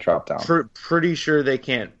Jazz can't drop down. Pretty sure they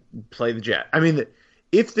can't play the Jazz. I mean,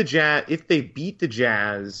 if they beat the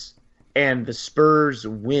Jazz and the Spurs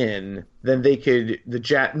win, then they could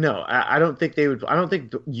I don't think they would. I don't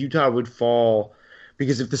think Utah would fall,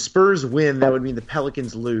 because if the Spurs win, that would mean the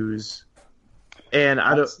Pelicans lose. And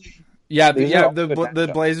I don't. Yeah,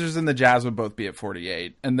 the Blazers and the Jazz would both be at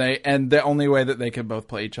 48, and the only way that they could both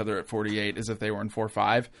play each other at 48 is if they were in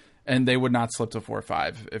 4-5, and they would not slip to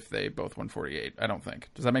 4-5 if they both won 48. I don't think.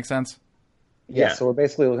 Does that make sense? Yeah. So we're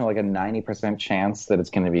basically looking at like a 90% chance that it's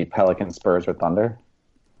going to be Pelicans, Spurs, or Thunder.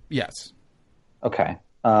 Yes. Okay.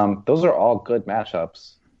 Those are all good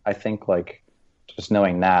matchups. I think, like, just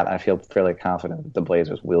knowing that, I feel fairly confident that the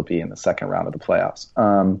Blazers will be in the second round of the playoffs.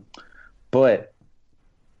 But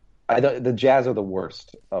the Jazz are the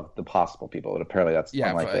worst of the possible people, but apparently that's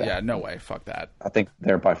unlikely. Yeah, no way. Fuck that. I think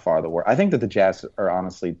they're by far the worst. I think that the Jazz are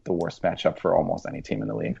honestly the worst matchup for almost any team in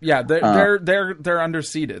the league. Yeah, they're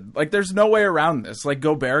underseeded. Like, there's no way around this. Like,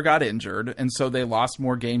 Gobert got injured, and so they lost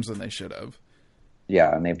more games than they should have.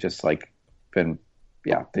 Yeah, and they've just they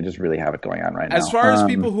just really have it going on right now. As far as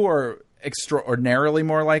people who are extraordinarily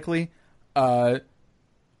more likely, I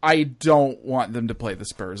don't want them to play the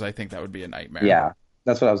Spurs. I think that would be a nightmare. Yeah,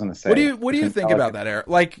 that's what I was going to say. What do you think about that, Eric?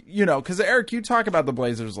 Like, because Eric, you talk about the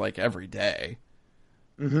Blazers like every day.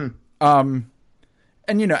 Mm-hmm.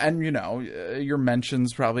 Your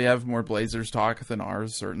mentions probably have more Blazers talk than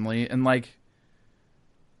ours, certainly. And like,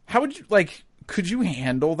 how would you could you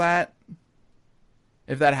handle that?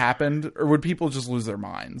 If that happened, or would people just lose their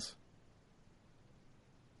minds?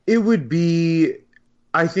 It would be.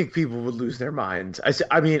 I think people would lose their minds. I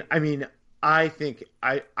think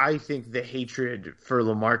the hatred for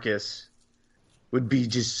LaMarcus would be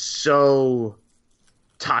just so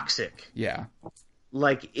toxic. Yeah,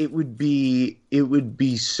 like it would be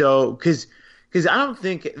so because I don't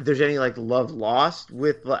think there's any like love lost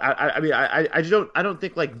with. I don't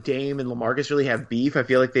think like Dame and LaMarcus really have beef. I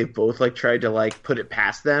feel like they've both like tried to like put it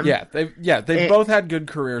past them. Yeah, they've both had good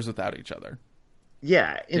careers without each other.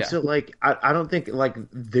 Yeah, and so like I don't think like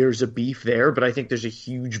there's a beef there, but I think there's a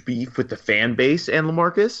huge beef with the fan base and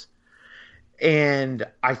LaMarcus, and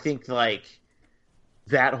I think like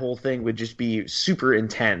that whole thing would just be super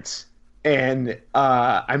intense. And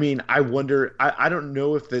I wonder. I don't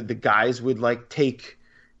know if the guys would like take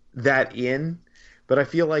that in, but I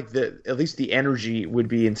feel like at least the energy would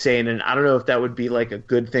be insane, and I don't know if that would be like a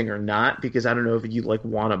good thing or not, because I don't know if you like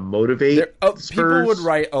want to motivate Spurs. People would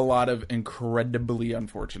write a lot of incredibly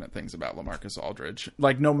unfortunate things about LaMarcus Aldridge,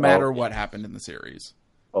 like no matter what happened in the series.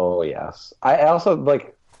 Oh yes, I also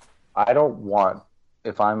like. I don't want,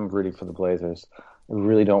 if I'm rooting for the Blazers, I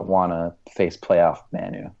really don't want to face playoff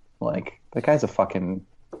Manu. Like that guy's a fucking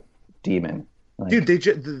demon. Like, dude,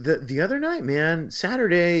 the other night, man,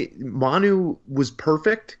 Saturday, Manu was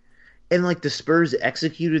perfect, and like the Spurs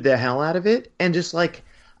executed the hell out of it, and just like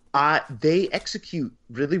they execute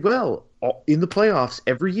really well in the playoffs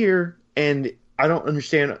every year, and I don't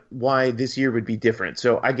understand why this year would be different.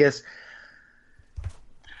 So I guess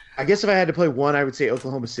if I had to play one, I would say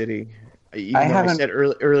Oklahoma City. Even though I said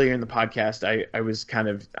earlier in the podcast, I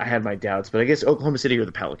had my doubts, but I guess Oklahoma City or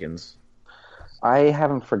the Pelicans. I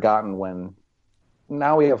haven't forgotten when.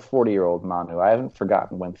 Now we have 40-year-old Manu. I haven't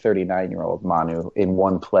forgotten when 39-year-old Manu in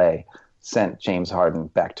one play sent James Harden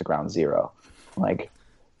back to ground zero. Like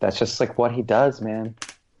that's just like what he does, man.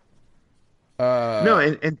 No,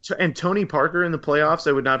 and Tony Parker in the playoffs,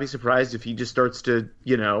 I would not be surprised if he just starts to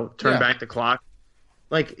turn back the clock.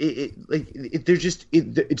 Like it's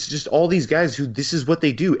just all these guys who this is what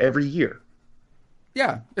they do every year.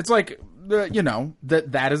 Yeah, it's like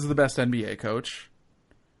that is the best NBA coach.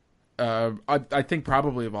 I think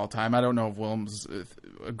probably of all time. I don't know if Wilms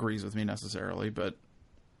agrees with me necessarily, but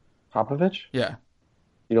Popovich? Yeah.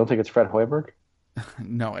 You don't think it's Fred Hoiberg?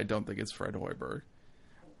 No, I don't think it's Fred Hoiberg.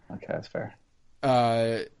 Okay, that's fair.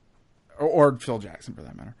 Or Phil Jackson for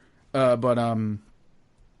that matter.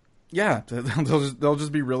 Yeah, they'll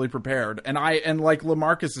just be really prepared. And like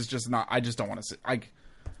LaMarcus is just not. I just don't want to see.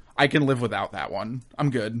 I can live without that one. I'm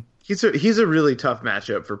good. He's a really tough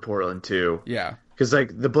matchup for Portland too. Yeah. Because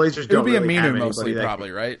like the Blazers It'll don't be really have Aminu mostly, that,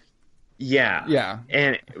 probably, right? Yeah, yeah,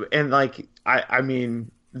 and like I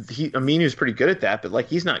mean, Aminu's pretty good at that, but like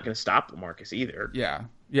he's not going to stop LaMarcus either. Yeah,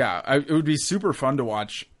 it would be super fun to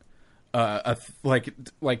watch, like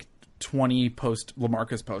 20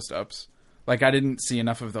 LaMarcus post ups. Like I didn't see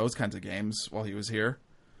enough of those kinds of games while he was here.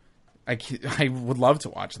 I would love to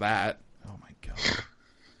watch that. Oh my god.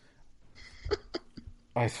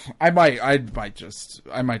 I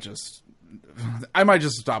might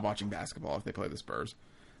just stop watching basketball if they play the Spurs.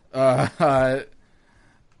 The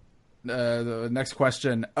next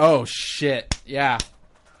question. Oh shit! Yeah,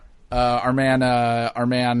 our man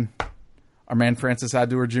Francis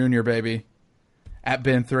Addur Jr. baby at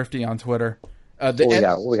Ben Thrifty on Twitter.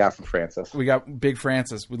 What we got from Francis? We got Big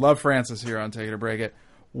Francis. We love Francis here on Take It or Break It.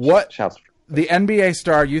 What the NBA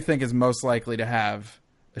star you think is most likely to have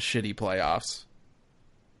a shitty playoffs?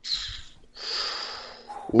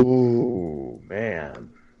 Ooh, man.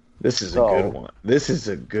 This is a good one. This is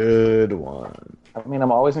a good one. I mean,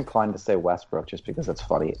 I'm always inclined to say Westbrook just because it's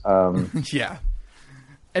funny. Yeah.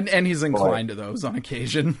 And he's inclined to those on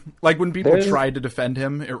occasion. Like when people try to defend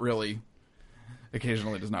him, it really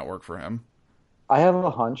occasionally does not work for him. I have a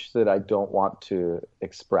hunch that I don't want to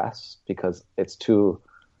express because it's too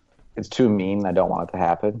mean. I don't want it to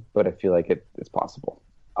happen, but I feel like it's possible.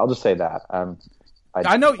 I'll just say that.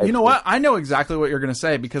 I know. You know what? I know exactly what you're going to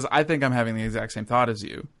say because I think I'm having the exact same thought as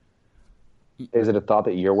you. Is it a thought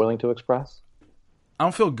that you're willing to express? I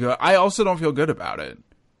don't feel good. I also don't feel good about it.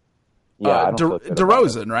 Yeah, I don't feel good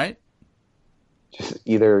DeRozan, right? Just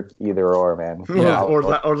either or, man. Yeah.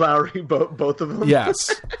 or Lowry, both of them.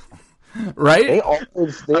 Yes. Right?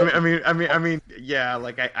 I mean, yeah.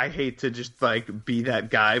 Like I hate to just like be that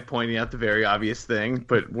guy pointing out the very obvious thing,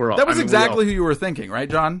 but we're all. That was exactly who you were thinking, right,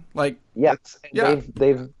 John? Like, yes, yeah.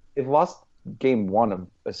 They've lost game one of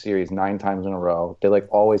a series 9 times in a row. They like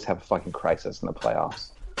always have a fucking crisis in the playoffs.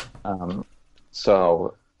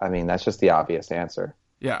 So I mean, that's just the obvious answer.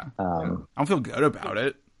 Yeah. I don't feel good about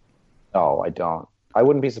it. No, I don't. I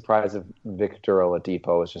wouldn't be surprised if Victor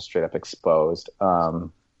Oladipo was just straight up exposed.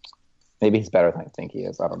 Maybe he's better than I think he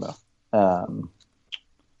is. I don't know.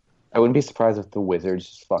 I wouldn't be surprised if the Wizards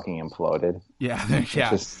just fucking imploded. Yeah,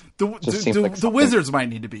 yeah. The Wizards might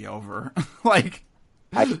need to be over. Like,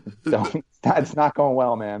 I don't. It's not going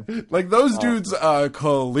well, man. Like those dudes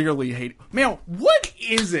clearly hate. Man, what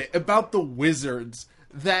is it about the Wizards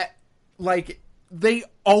that like they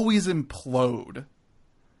always implode?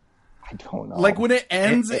 I don't know. Like when it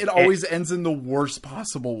ends, it always ends in the worst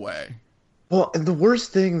possible way. Well, and the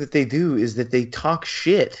worst thing that they do is that they talk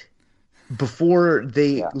shit before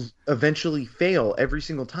they eventually fail every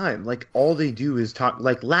single time. Like all they do is talk.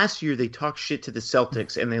 Like last year, they talked shit to the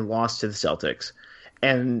Celtics and they lost to the Celtics,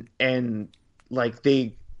 and like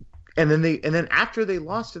then after they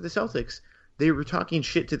lost to the Celtics, they were talking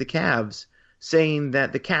shit to the Cavs saying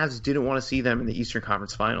that the Cavs didn't want to see them in the Eastern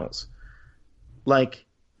Conference Finals. Like,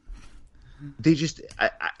 they just,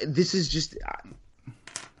 this is just,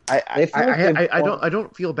 I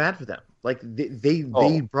don't feel bad for them. Like they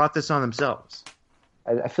brought this on themselves.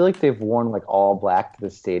 I feel like they've worn like all black to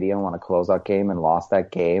the stadium on a closeout game and lost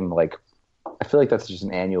that game. Like, I feel like that's just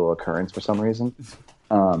an annual occurrence for some reason.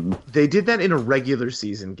 They did that in a regular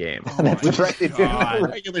season game. That's right. They did it in a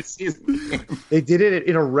regular season game. They did it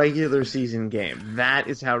in a regular season game. That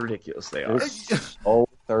is how ridiculous they are. So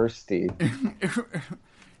thirsty.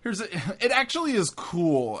 It actually is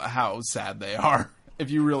cool how sad they are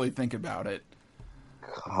if you really think about it.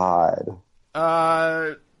 God.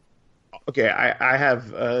 Okay, I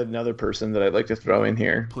have another person that I'd like to throw in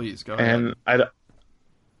here. Please go ahead. And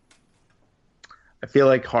I feel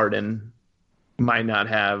like Harden might not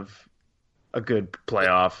have a good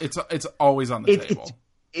playoff. It's always on the table.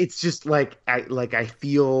 It's just like I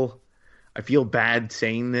feel bad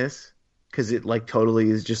saying this because it like totally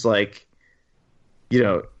is just like, you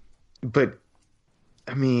know, but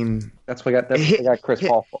I mean that's what I got Chris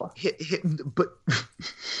Paul for. But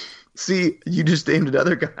see, you just named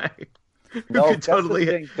another guy who could totally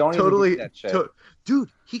dude,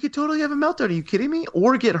 he could totally have a meltdown. Are you kidding me?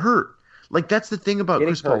 Or get hurt. Like, that's the thing about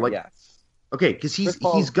Chris Paul. Like, yes. Okay, because he's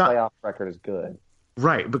got playoff record is good.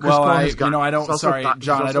 Right, but Chris Paul has got.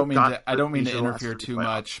 John, I don't mean to interfere too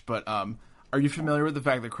much, but are you familiar with the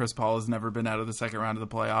fact that Chris Paul has never been out of the second round of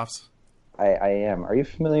the playoffs? I am. Are you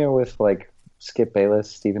familiar with like Skip Bayless,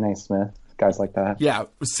 Stephen A. Smith, guys like that? Yeah,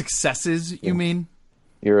 successes. You mean?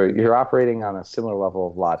 You're operating on a similar level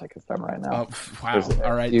of logic as them right now. Oh, wow!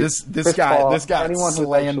 All right, this guy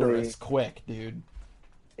slanderous quick, dude.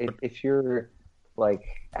 If you're like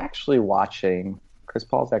actually watching, Chris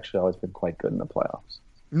Paul's actually always been quite good in the playoffs.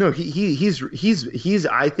 No, he's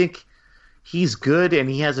I think he's good, and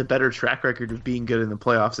he has a better track record of being good in the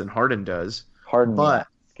playoffs than Harden does. But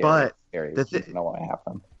scary. You know why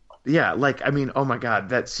happen. Yeah, like, I mean, oh my God,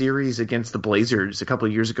 that series against the Blazers a couple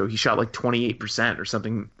of years ago, he shot like 28% or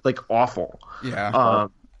something like awful. Yeah.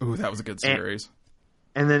 Ooh, that was a good series.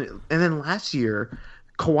 And then last year,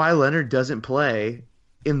 Kawhi Leonard doesn't play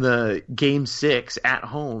in the game 6 at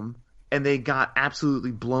home, and they got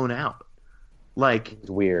absolutely blown out. Like,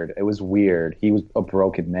 it was weird. He was a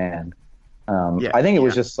broken man. I think it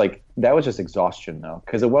was just like that was just exhaustion though,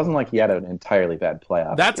 because it wasn't like he had an entirely bad playoff.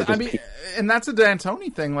 And that's a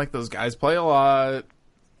D'Antoni thing. Like, those guys play a lot.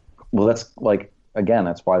 Well, that's like again,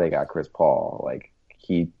 that's why they got Chris Paul. Like,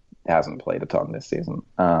 he hasn't played a ton this season,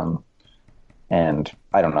 and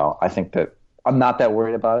I don't know. I think that I'm not that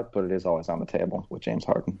worried about it, but it is always on the table with James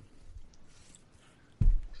Harden.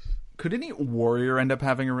 Could any Warrior end up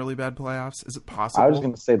having a really bad playoffs? Is it possible? I was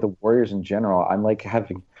going to say the Warriors in general. I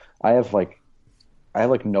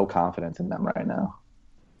have no confidence in them right now.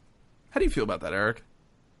 How do you feel about that, Eric?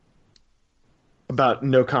 About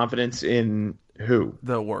no confidence in who?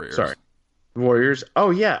 The Warriors. Sorry. Warriors? Oh,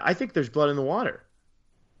 yeah. I think there's blood in the water.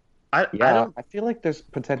 I feel like there's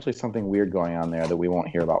potentially something weird going on there that we won't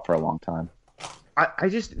hear about for a long time.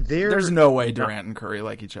 There's no way Durant and Curry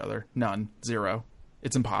like each other. None. Zero.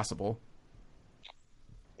 It's impossible.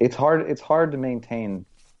 It's hard to maintain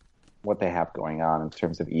what they have going on in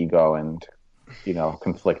terms of ego and, you know,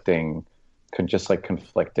 conflicting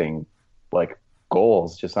like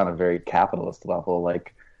goals just on a very capitalist level.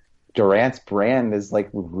 Like, Durant's brand is like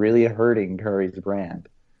really hurting Curry's brand.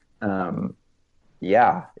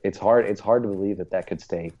 Yeah, it's hard to believe that could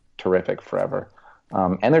stay terrific forever.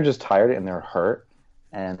 And they're just tired and they're hurt.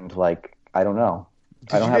 And like, I don't know.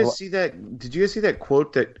 Did you guys see that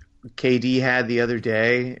quote that KD had the other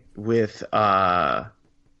day with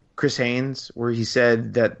Chris Haynes, where he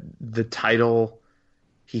said that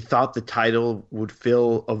he thought the title would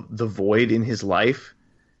fill the void in his life,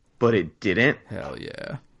 but it didn't? Hell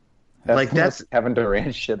yeah. That's Kevin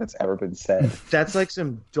Durant shit that's ever been said. That's like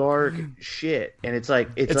some dark shit, and it's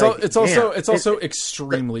also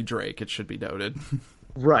extremely Drake. It should be noted.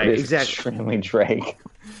 Right, exactly. Extremely Drake.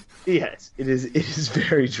 Yes, it is. It is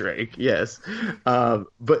very Drake. Yes,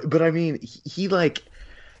 but I mean, he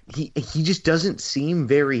just doesn't seem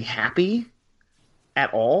very happy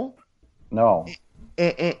at all. No,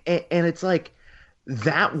 and it's like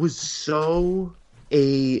that was so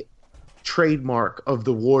a trademark of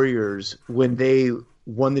the Warriors when they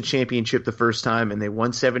won the championship the first time and they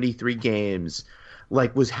won 73 games.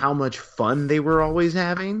 Like, was how much fun they were always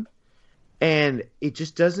having. And it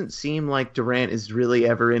just doesn't seem like Durant is really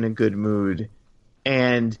ever in a good mood.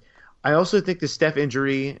 And I also think the Steph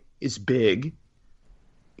injury is big.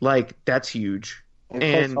 Like, that's huge.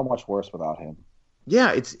 It's so much worse without him.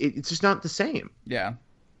 Yeah, it's just not the same. Yeah.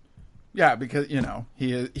 Yeah, because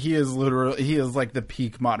he is like the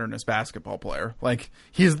peak modernist basketball player. Like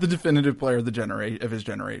he's the definitive player of his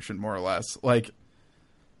generation, more or less. Like,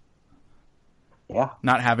 yeah,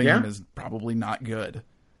 not having him is probably not good.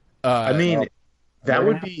 I mean, that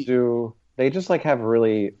would be. They just like have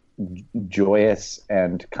really joyous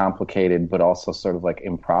and complicated, but also sort of like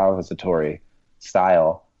improvisatory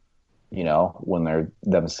style. When they're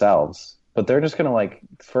themselves. But they're just gonna like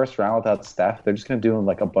first round without Steph. They're just gonna do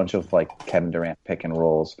like a bunch of like Kevin Durant pick and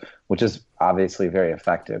rolls, which is obviously very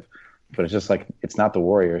effective. But it's just like it's not the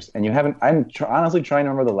Warriors. And you haven't. Honestly trying to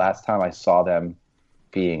remember the last time I saw them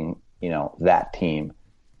being that team.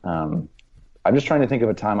 I'm just trying to think of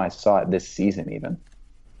a time I saw it this season even.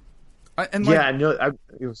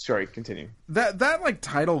 Sorry, continue. That like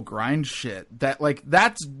title grind shit. That like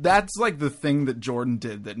that's like the thing that Jordan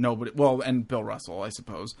did that nobody. Well, and Bill Russell, I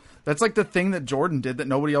suppose. That's like the thing that Jordan did that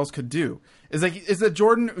nobody else could do. Is that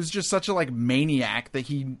Jordan was just such a like maniac that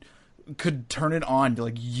he could turn it on to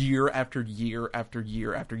like year after year after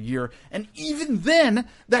year after year, and even then,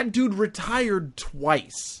 that dude retired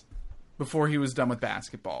twice before he was done with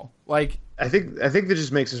basketball. Like, I think that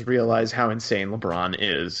just makes us realize how insane LeBron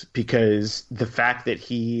is, because the fact that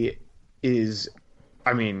he is,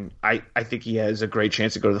 I mean, I think he has a great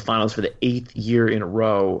chance to go to the finals for the 8th year in a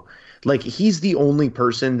row. Like, he's the only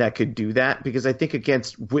person that could do that, because I think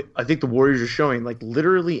the Warriors are showing, like,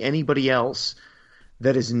 literally anybody else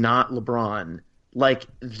that is not LeBron, like,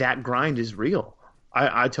 that grind is real.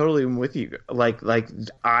 I totally am with you.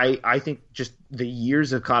 I think just the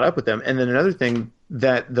years have caught up with them. And then another thing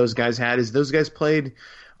that those guys had is those guys played,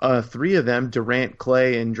 3 of them, Durant,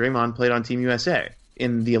 Clay, and Draymond, played on Team USA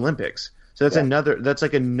in the Olympics. So that's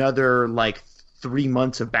another like 3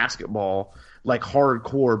 months of basketball, like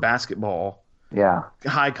hardcore basketball. Yeah.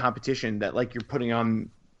 High competition that like you're putting on,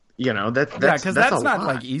 that's because that's not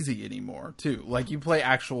like easy anymore too. Like you play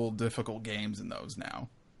actual difficult games in those now.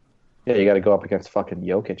 Yeah, you got to go up against fucking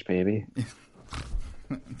Jokic, baby.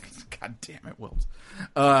 God damn it, Wills.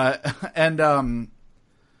 What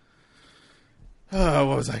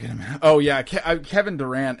was I going to? Oh yeah, Kevin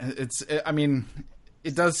Durant.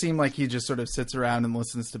 It does seem like he just sort of sits around and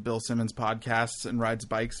listens to Bill Simmons podcasts and rides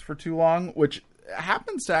bikes for too long, which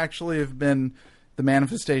happens to actually have been the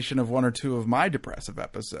manifestation of 1 or 2 of my depressive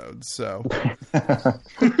episodes. So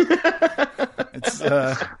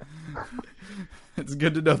it's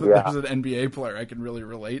good to know that there's an NBA player I can really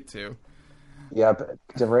relate to. Yeah, but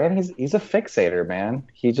Durant, he's a fixator, man.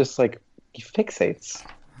 He just he fixates.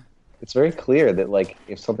 It's very clear that like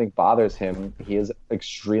if something bothers him, he has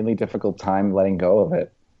extremely difficult time letting go of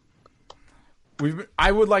it.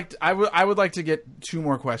 I would like to get 2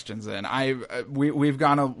 more questions in. We've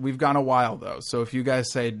gone a while though, so if you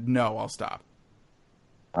guys say no, I'll stop.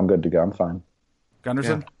 I'm good to go. I'm fine.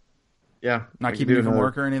 Gunderson? Yeah. Not keeping you from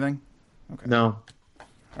work or anything? Okay. No.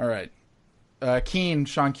 All right.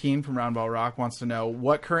 Sean Keen from Roundball Rock wants to know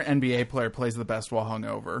what current NBA player plays the best while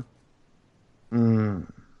hungover.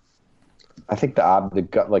 I think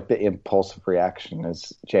the impulsive reaction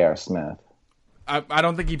is J.R. Smith. I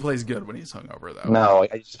don't think he plays good when he's hungover though. No,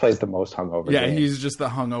 he just plays the most hungover. Yeah, game. he's just the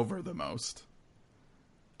hungover the most.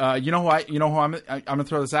 You know who I'm gonna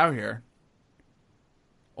throw this out here.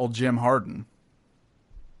 Old Jim Harden.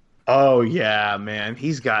 Oh yeah, man.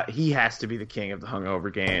 He has to be the king of the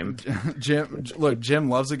hungover game. Jim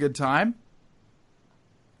loves a good time.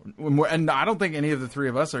 And I don't think any of the 3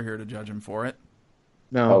 of us are here to judge him for it.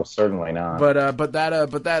 No. Oh, certainly not. But that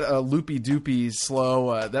loopy doopy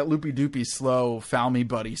slow foul me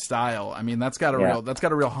buddy style. I mean, that's got a real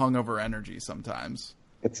hungover energy sometimes.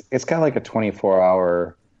 It's got like a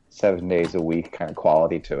 24-hour, 7 days a week kind of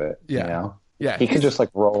quality to it. Yeah. You know? Yeah. He can just like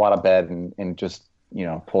roll out of bed and just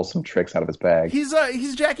pull some tricks out of his bag.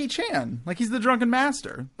 He's Jackie Chan. Like he's the drunken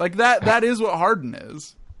master. Like that is what Harden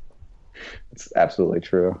is. It's absolutely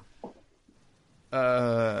true.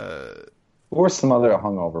 Or some other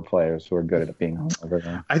hungover players who are good at being hungover.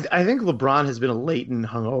 Though. I think LeBron has been a latent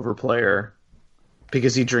hungover player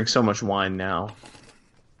because he drinks so much wine now.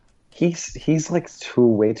 He's like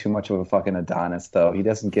way too much of a fucking Adonis though. He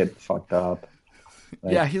doesn't get fucked up.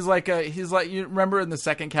 Yeah, he's like you remember in the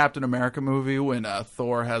second Captain America movie when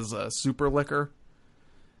Thor has super liquor,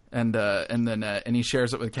 and he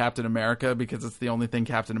shares it with Captain America because it's the only thing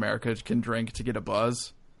Captain America can drink to get a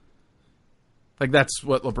buzz. Like that's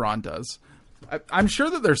what LeBron does. I'm sure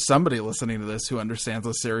that there's somebody listening to this who understands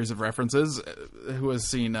a series of references, who has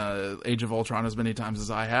seen Age of Ultron as many times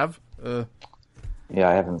as I have. Yeah,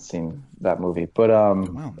 I haven't seen that movie, but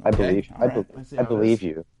wow, okay. I believe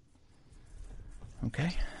you.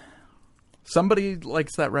 Okay. Somebody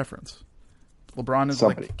likes that reference. LeBron is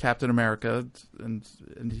Somebody. like Captain America, and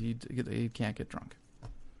he can't get drunk.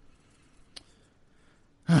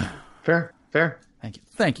 Fair.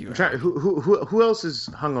 Thank you. Who else is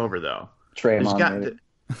hungover though? Draymond. Maybe.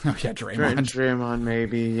 Oh yeah, Draymond. Draymond,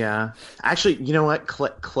 maybe. Yeah. Actually, you know what?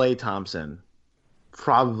 Klay Thompson,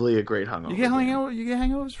 probably a great hungover. You get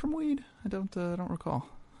hangovers from weed? I don't recall.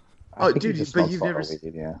 Oh, I think he dude, just but smokes you've a lot never of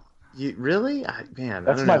weed, yeah. You really? I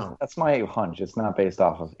That's don't my know. that's my hunch. It's not based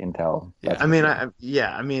off of intel. Yeah. That's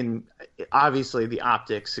I mean, obviously the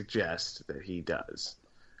optics suggest that he does.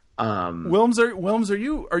 Wilms, are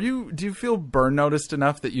you? Do you feel burn noticed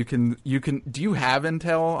enough that you can? Do you have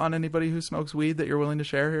intel on anybody who smokes weed that you're willing to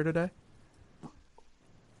share here today?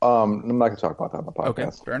 I'm not gonna talk about that on the podcast. Okay,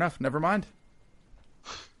 fair enough. Never mind.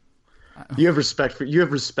 You have respect.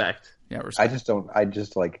 Yeah, I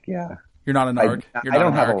just like yeah. You're not a narc. You're I not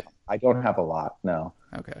don't a have narc. I don't have a lot, no.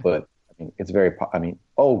 Okay. But I mean, it's very. I mean,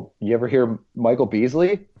 oh, you ever hear Michael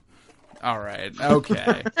Beasley? All right.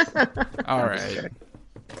 Okay. All right.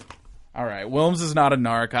 All right. Wilms is not a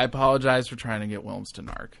narc. I apologize for trying to get Wilms to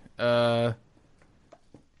narc.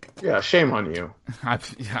 Yeah, shame on you.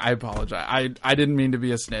 I apologize. I didn't mean to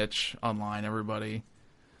be a snitch online, everybody.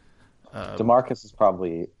 DeMarcus is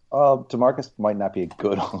probably. DeMarcus might not be a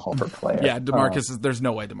good hungover player. Yeah, DeMarcus is. There's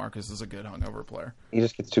no way DeMarcus is a good hungover player. He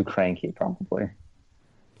just gets too cranky, probably.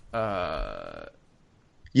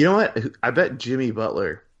 You know what? I bet Jimmy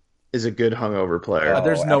Butler is a good hungover player. Oh,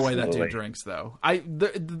 There's no way that absolutely. dude drinks though. Oh,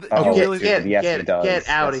 you really? dude, yes, he does. Get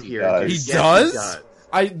out of Yes, he here. does. Dude. He Yes,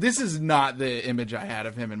 does? This is not the image I had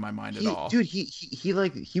of him in my mind at all. Dude, he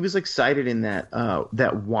was like cited in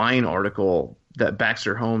that wine article that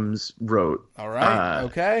Baxter Holmes wrote. All right.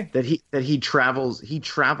 Okay. That he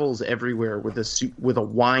travels everywhere with a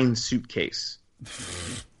wine suitcase.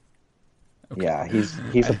 Okay. Yeah,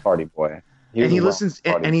 he's a party boy. He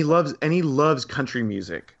loves country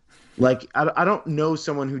music. Like I don't know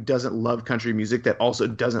someone who doesn't love country music that also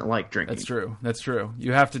doesn't like drinking. That's true.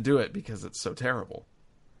 You have to do it because it's so terrible.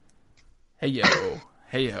 Hey yo.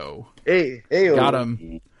 Hey Hey, got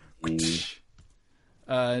him.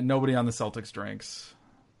 Nobody on the Celtics drinks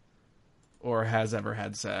or has ever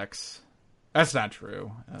had sex. That's not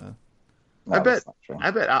true. I bet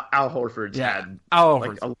Al Horford's had Al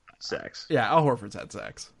like Horford's, a lot of sex. Yeah, Al Horford's had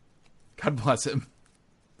sex. God bless him.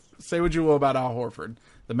 Say what you will about Al Horford.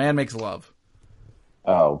 The man makes love.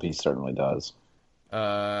 Oh, he certainly does.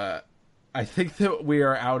 I think that we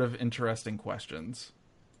are out of interesting questions.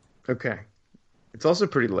 Okay. It's also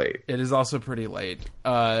pretty late. It is also pretty late.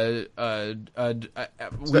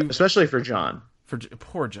 Especially for John. For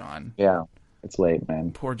poor John. Yeah, it's late,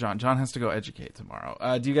 man. Poor John. John has to go educate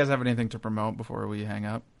tomorrow. Do you guys have anything to promote before we hang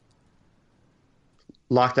up?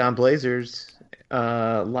 Locked On Blazers.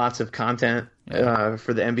 Lots of content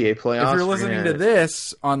for the NBA playoffs. If you're listening to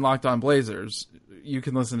this on Locked On Blazers, you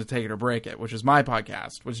can listen to Take It or Break It, which is my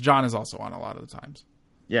podcast, which John is also on a lot of the times.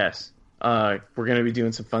 Yes. We're going to be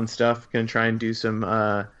doing some fun stuff. Going to try and do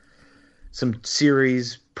some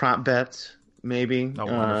series prop bets, maybe. Oh,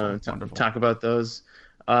 wonderful. Talk about those.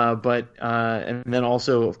 But and then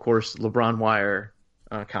also, of course, LeBron Wire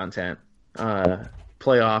content,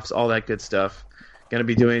 playoffs, all that good stuff. Going to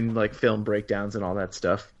be doing like film breakdowns and all that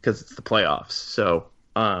stuff because it's the playoffs. So,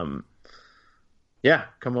 yeah,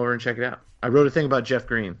 come over and check it out. I wrote a thing about Jeff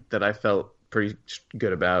Green that I felt pretty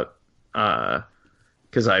good about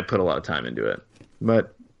because I put a lot of time into it.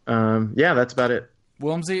 But yeah, that's about it.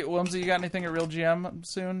 Wilmsy, you got anything at Real GM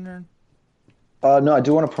soon? Or? No, I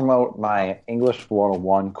do want to promote my English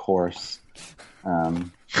 101 course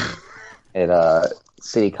at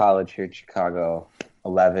City College here in Chicago,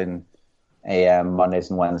 11 a.m. Mondays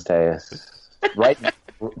and Wednesdays, right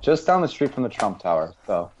just down the street from the Trump Tower.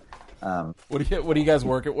 So, what do you guys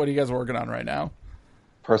working on right now?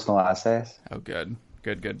 Personal essays. Oh, good.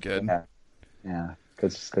 Yeah,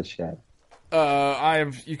 good shit.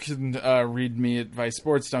 You can read me at Vice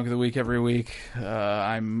Sports Dunk of the Week every week.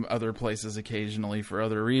 I'm other places occasionally for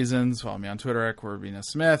other reasons. Follow me on Twitter at Corbina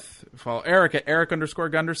Smith. Follow Eric at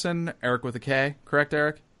Eric_Gunderson. Eric with a K. Correct,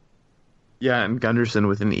 Eric? Yeah, and Gunderson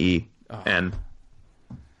with an E. N.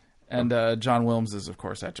 And John Wilms is, of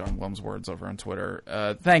course, at John Wilms Words over on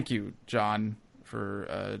Twitter. Thank you, John,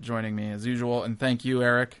 for joining me as usual. And thank you,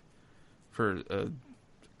 Eric, for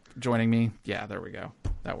joining me. Yeah, there we go.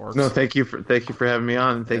 That works. No, thank you for having me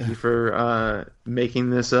on. Thank you for making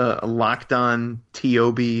this a Locked On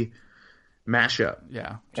TOB mashup.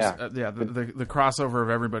 Yeah. The crossover of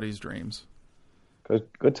everybody's dreams.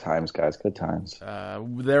 Good times, guys. Good times.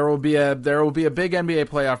 There will be a big NBA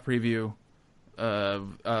playoff preview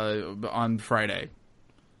on Friday.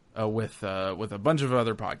 with a bunch of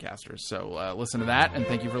other podcasters. So listen to that, and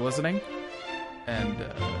thank you for listening. And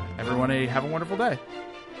everyone, have a wonderful day.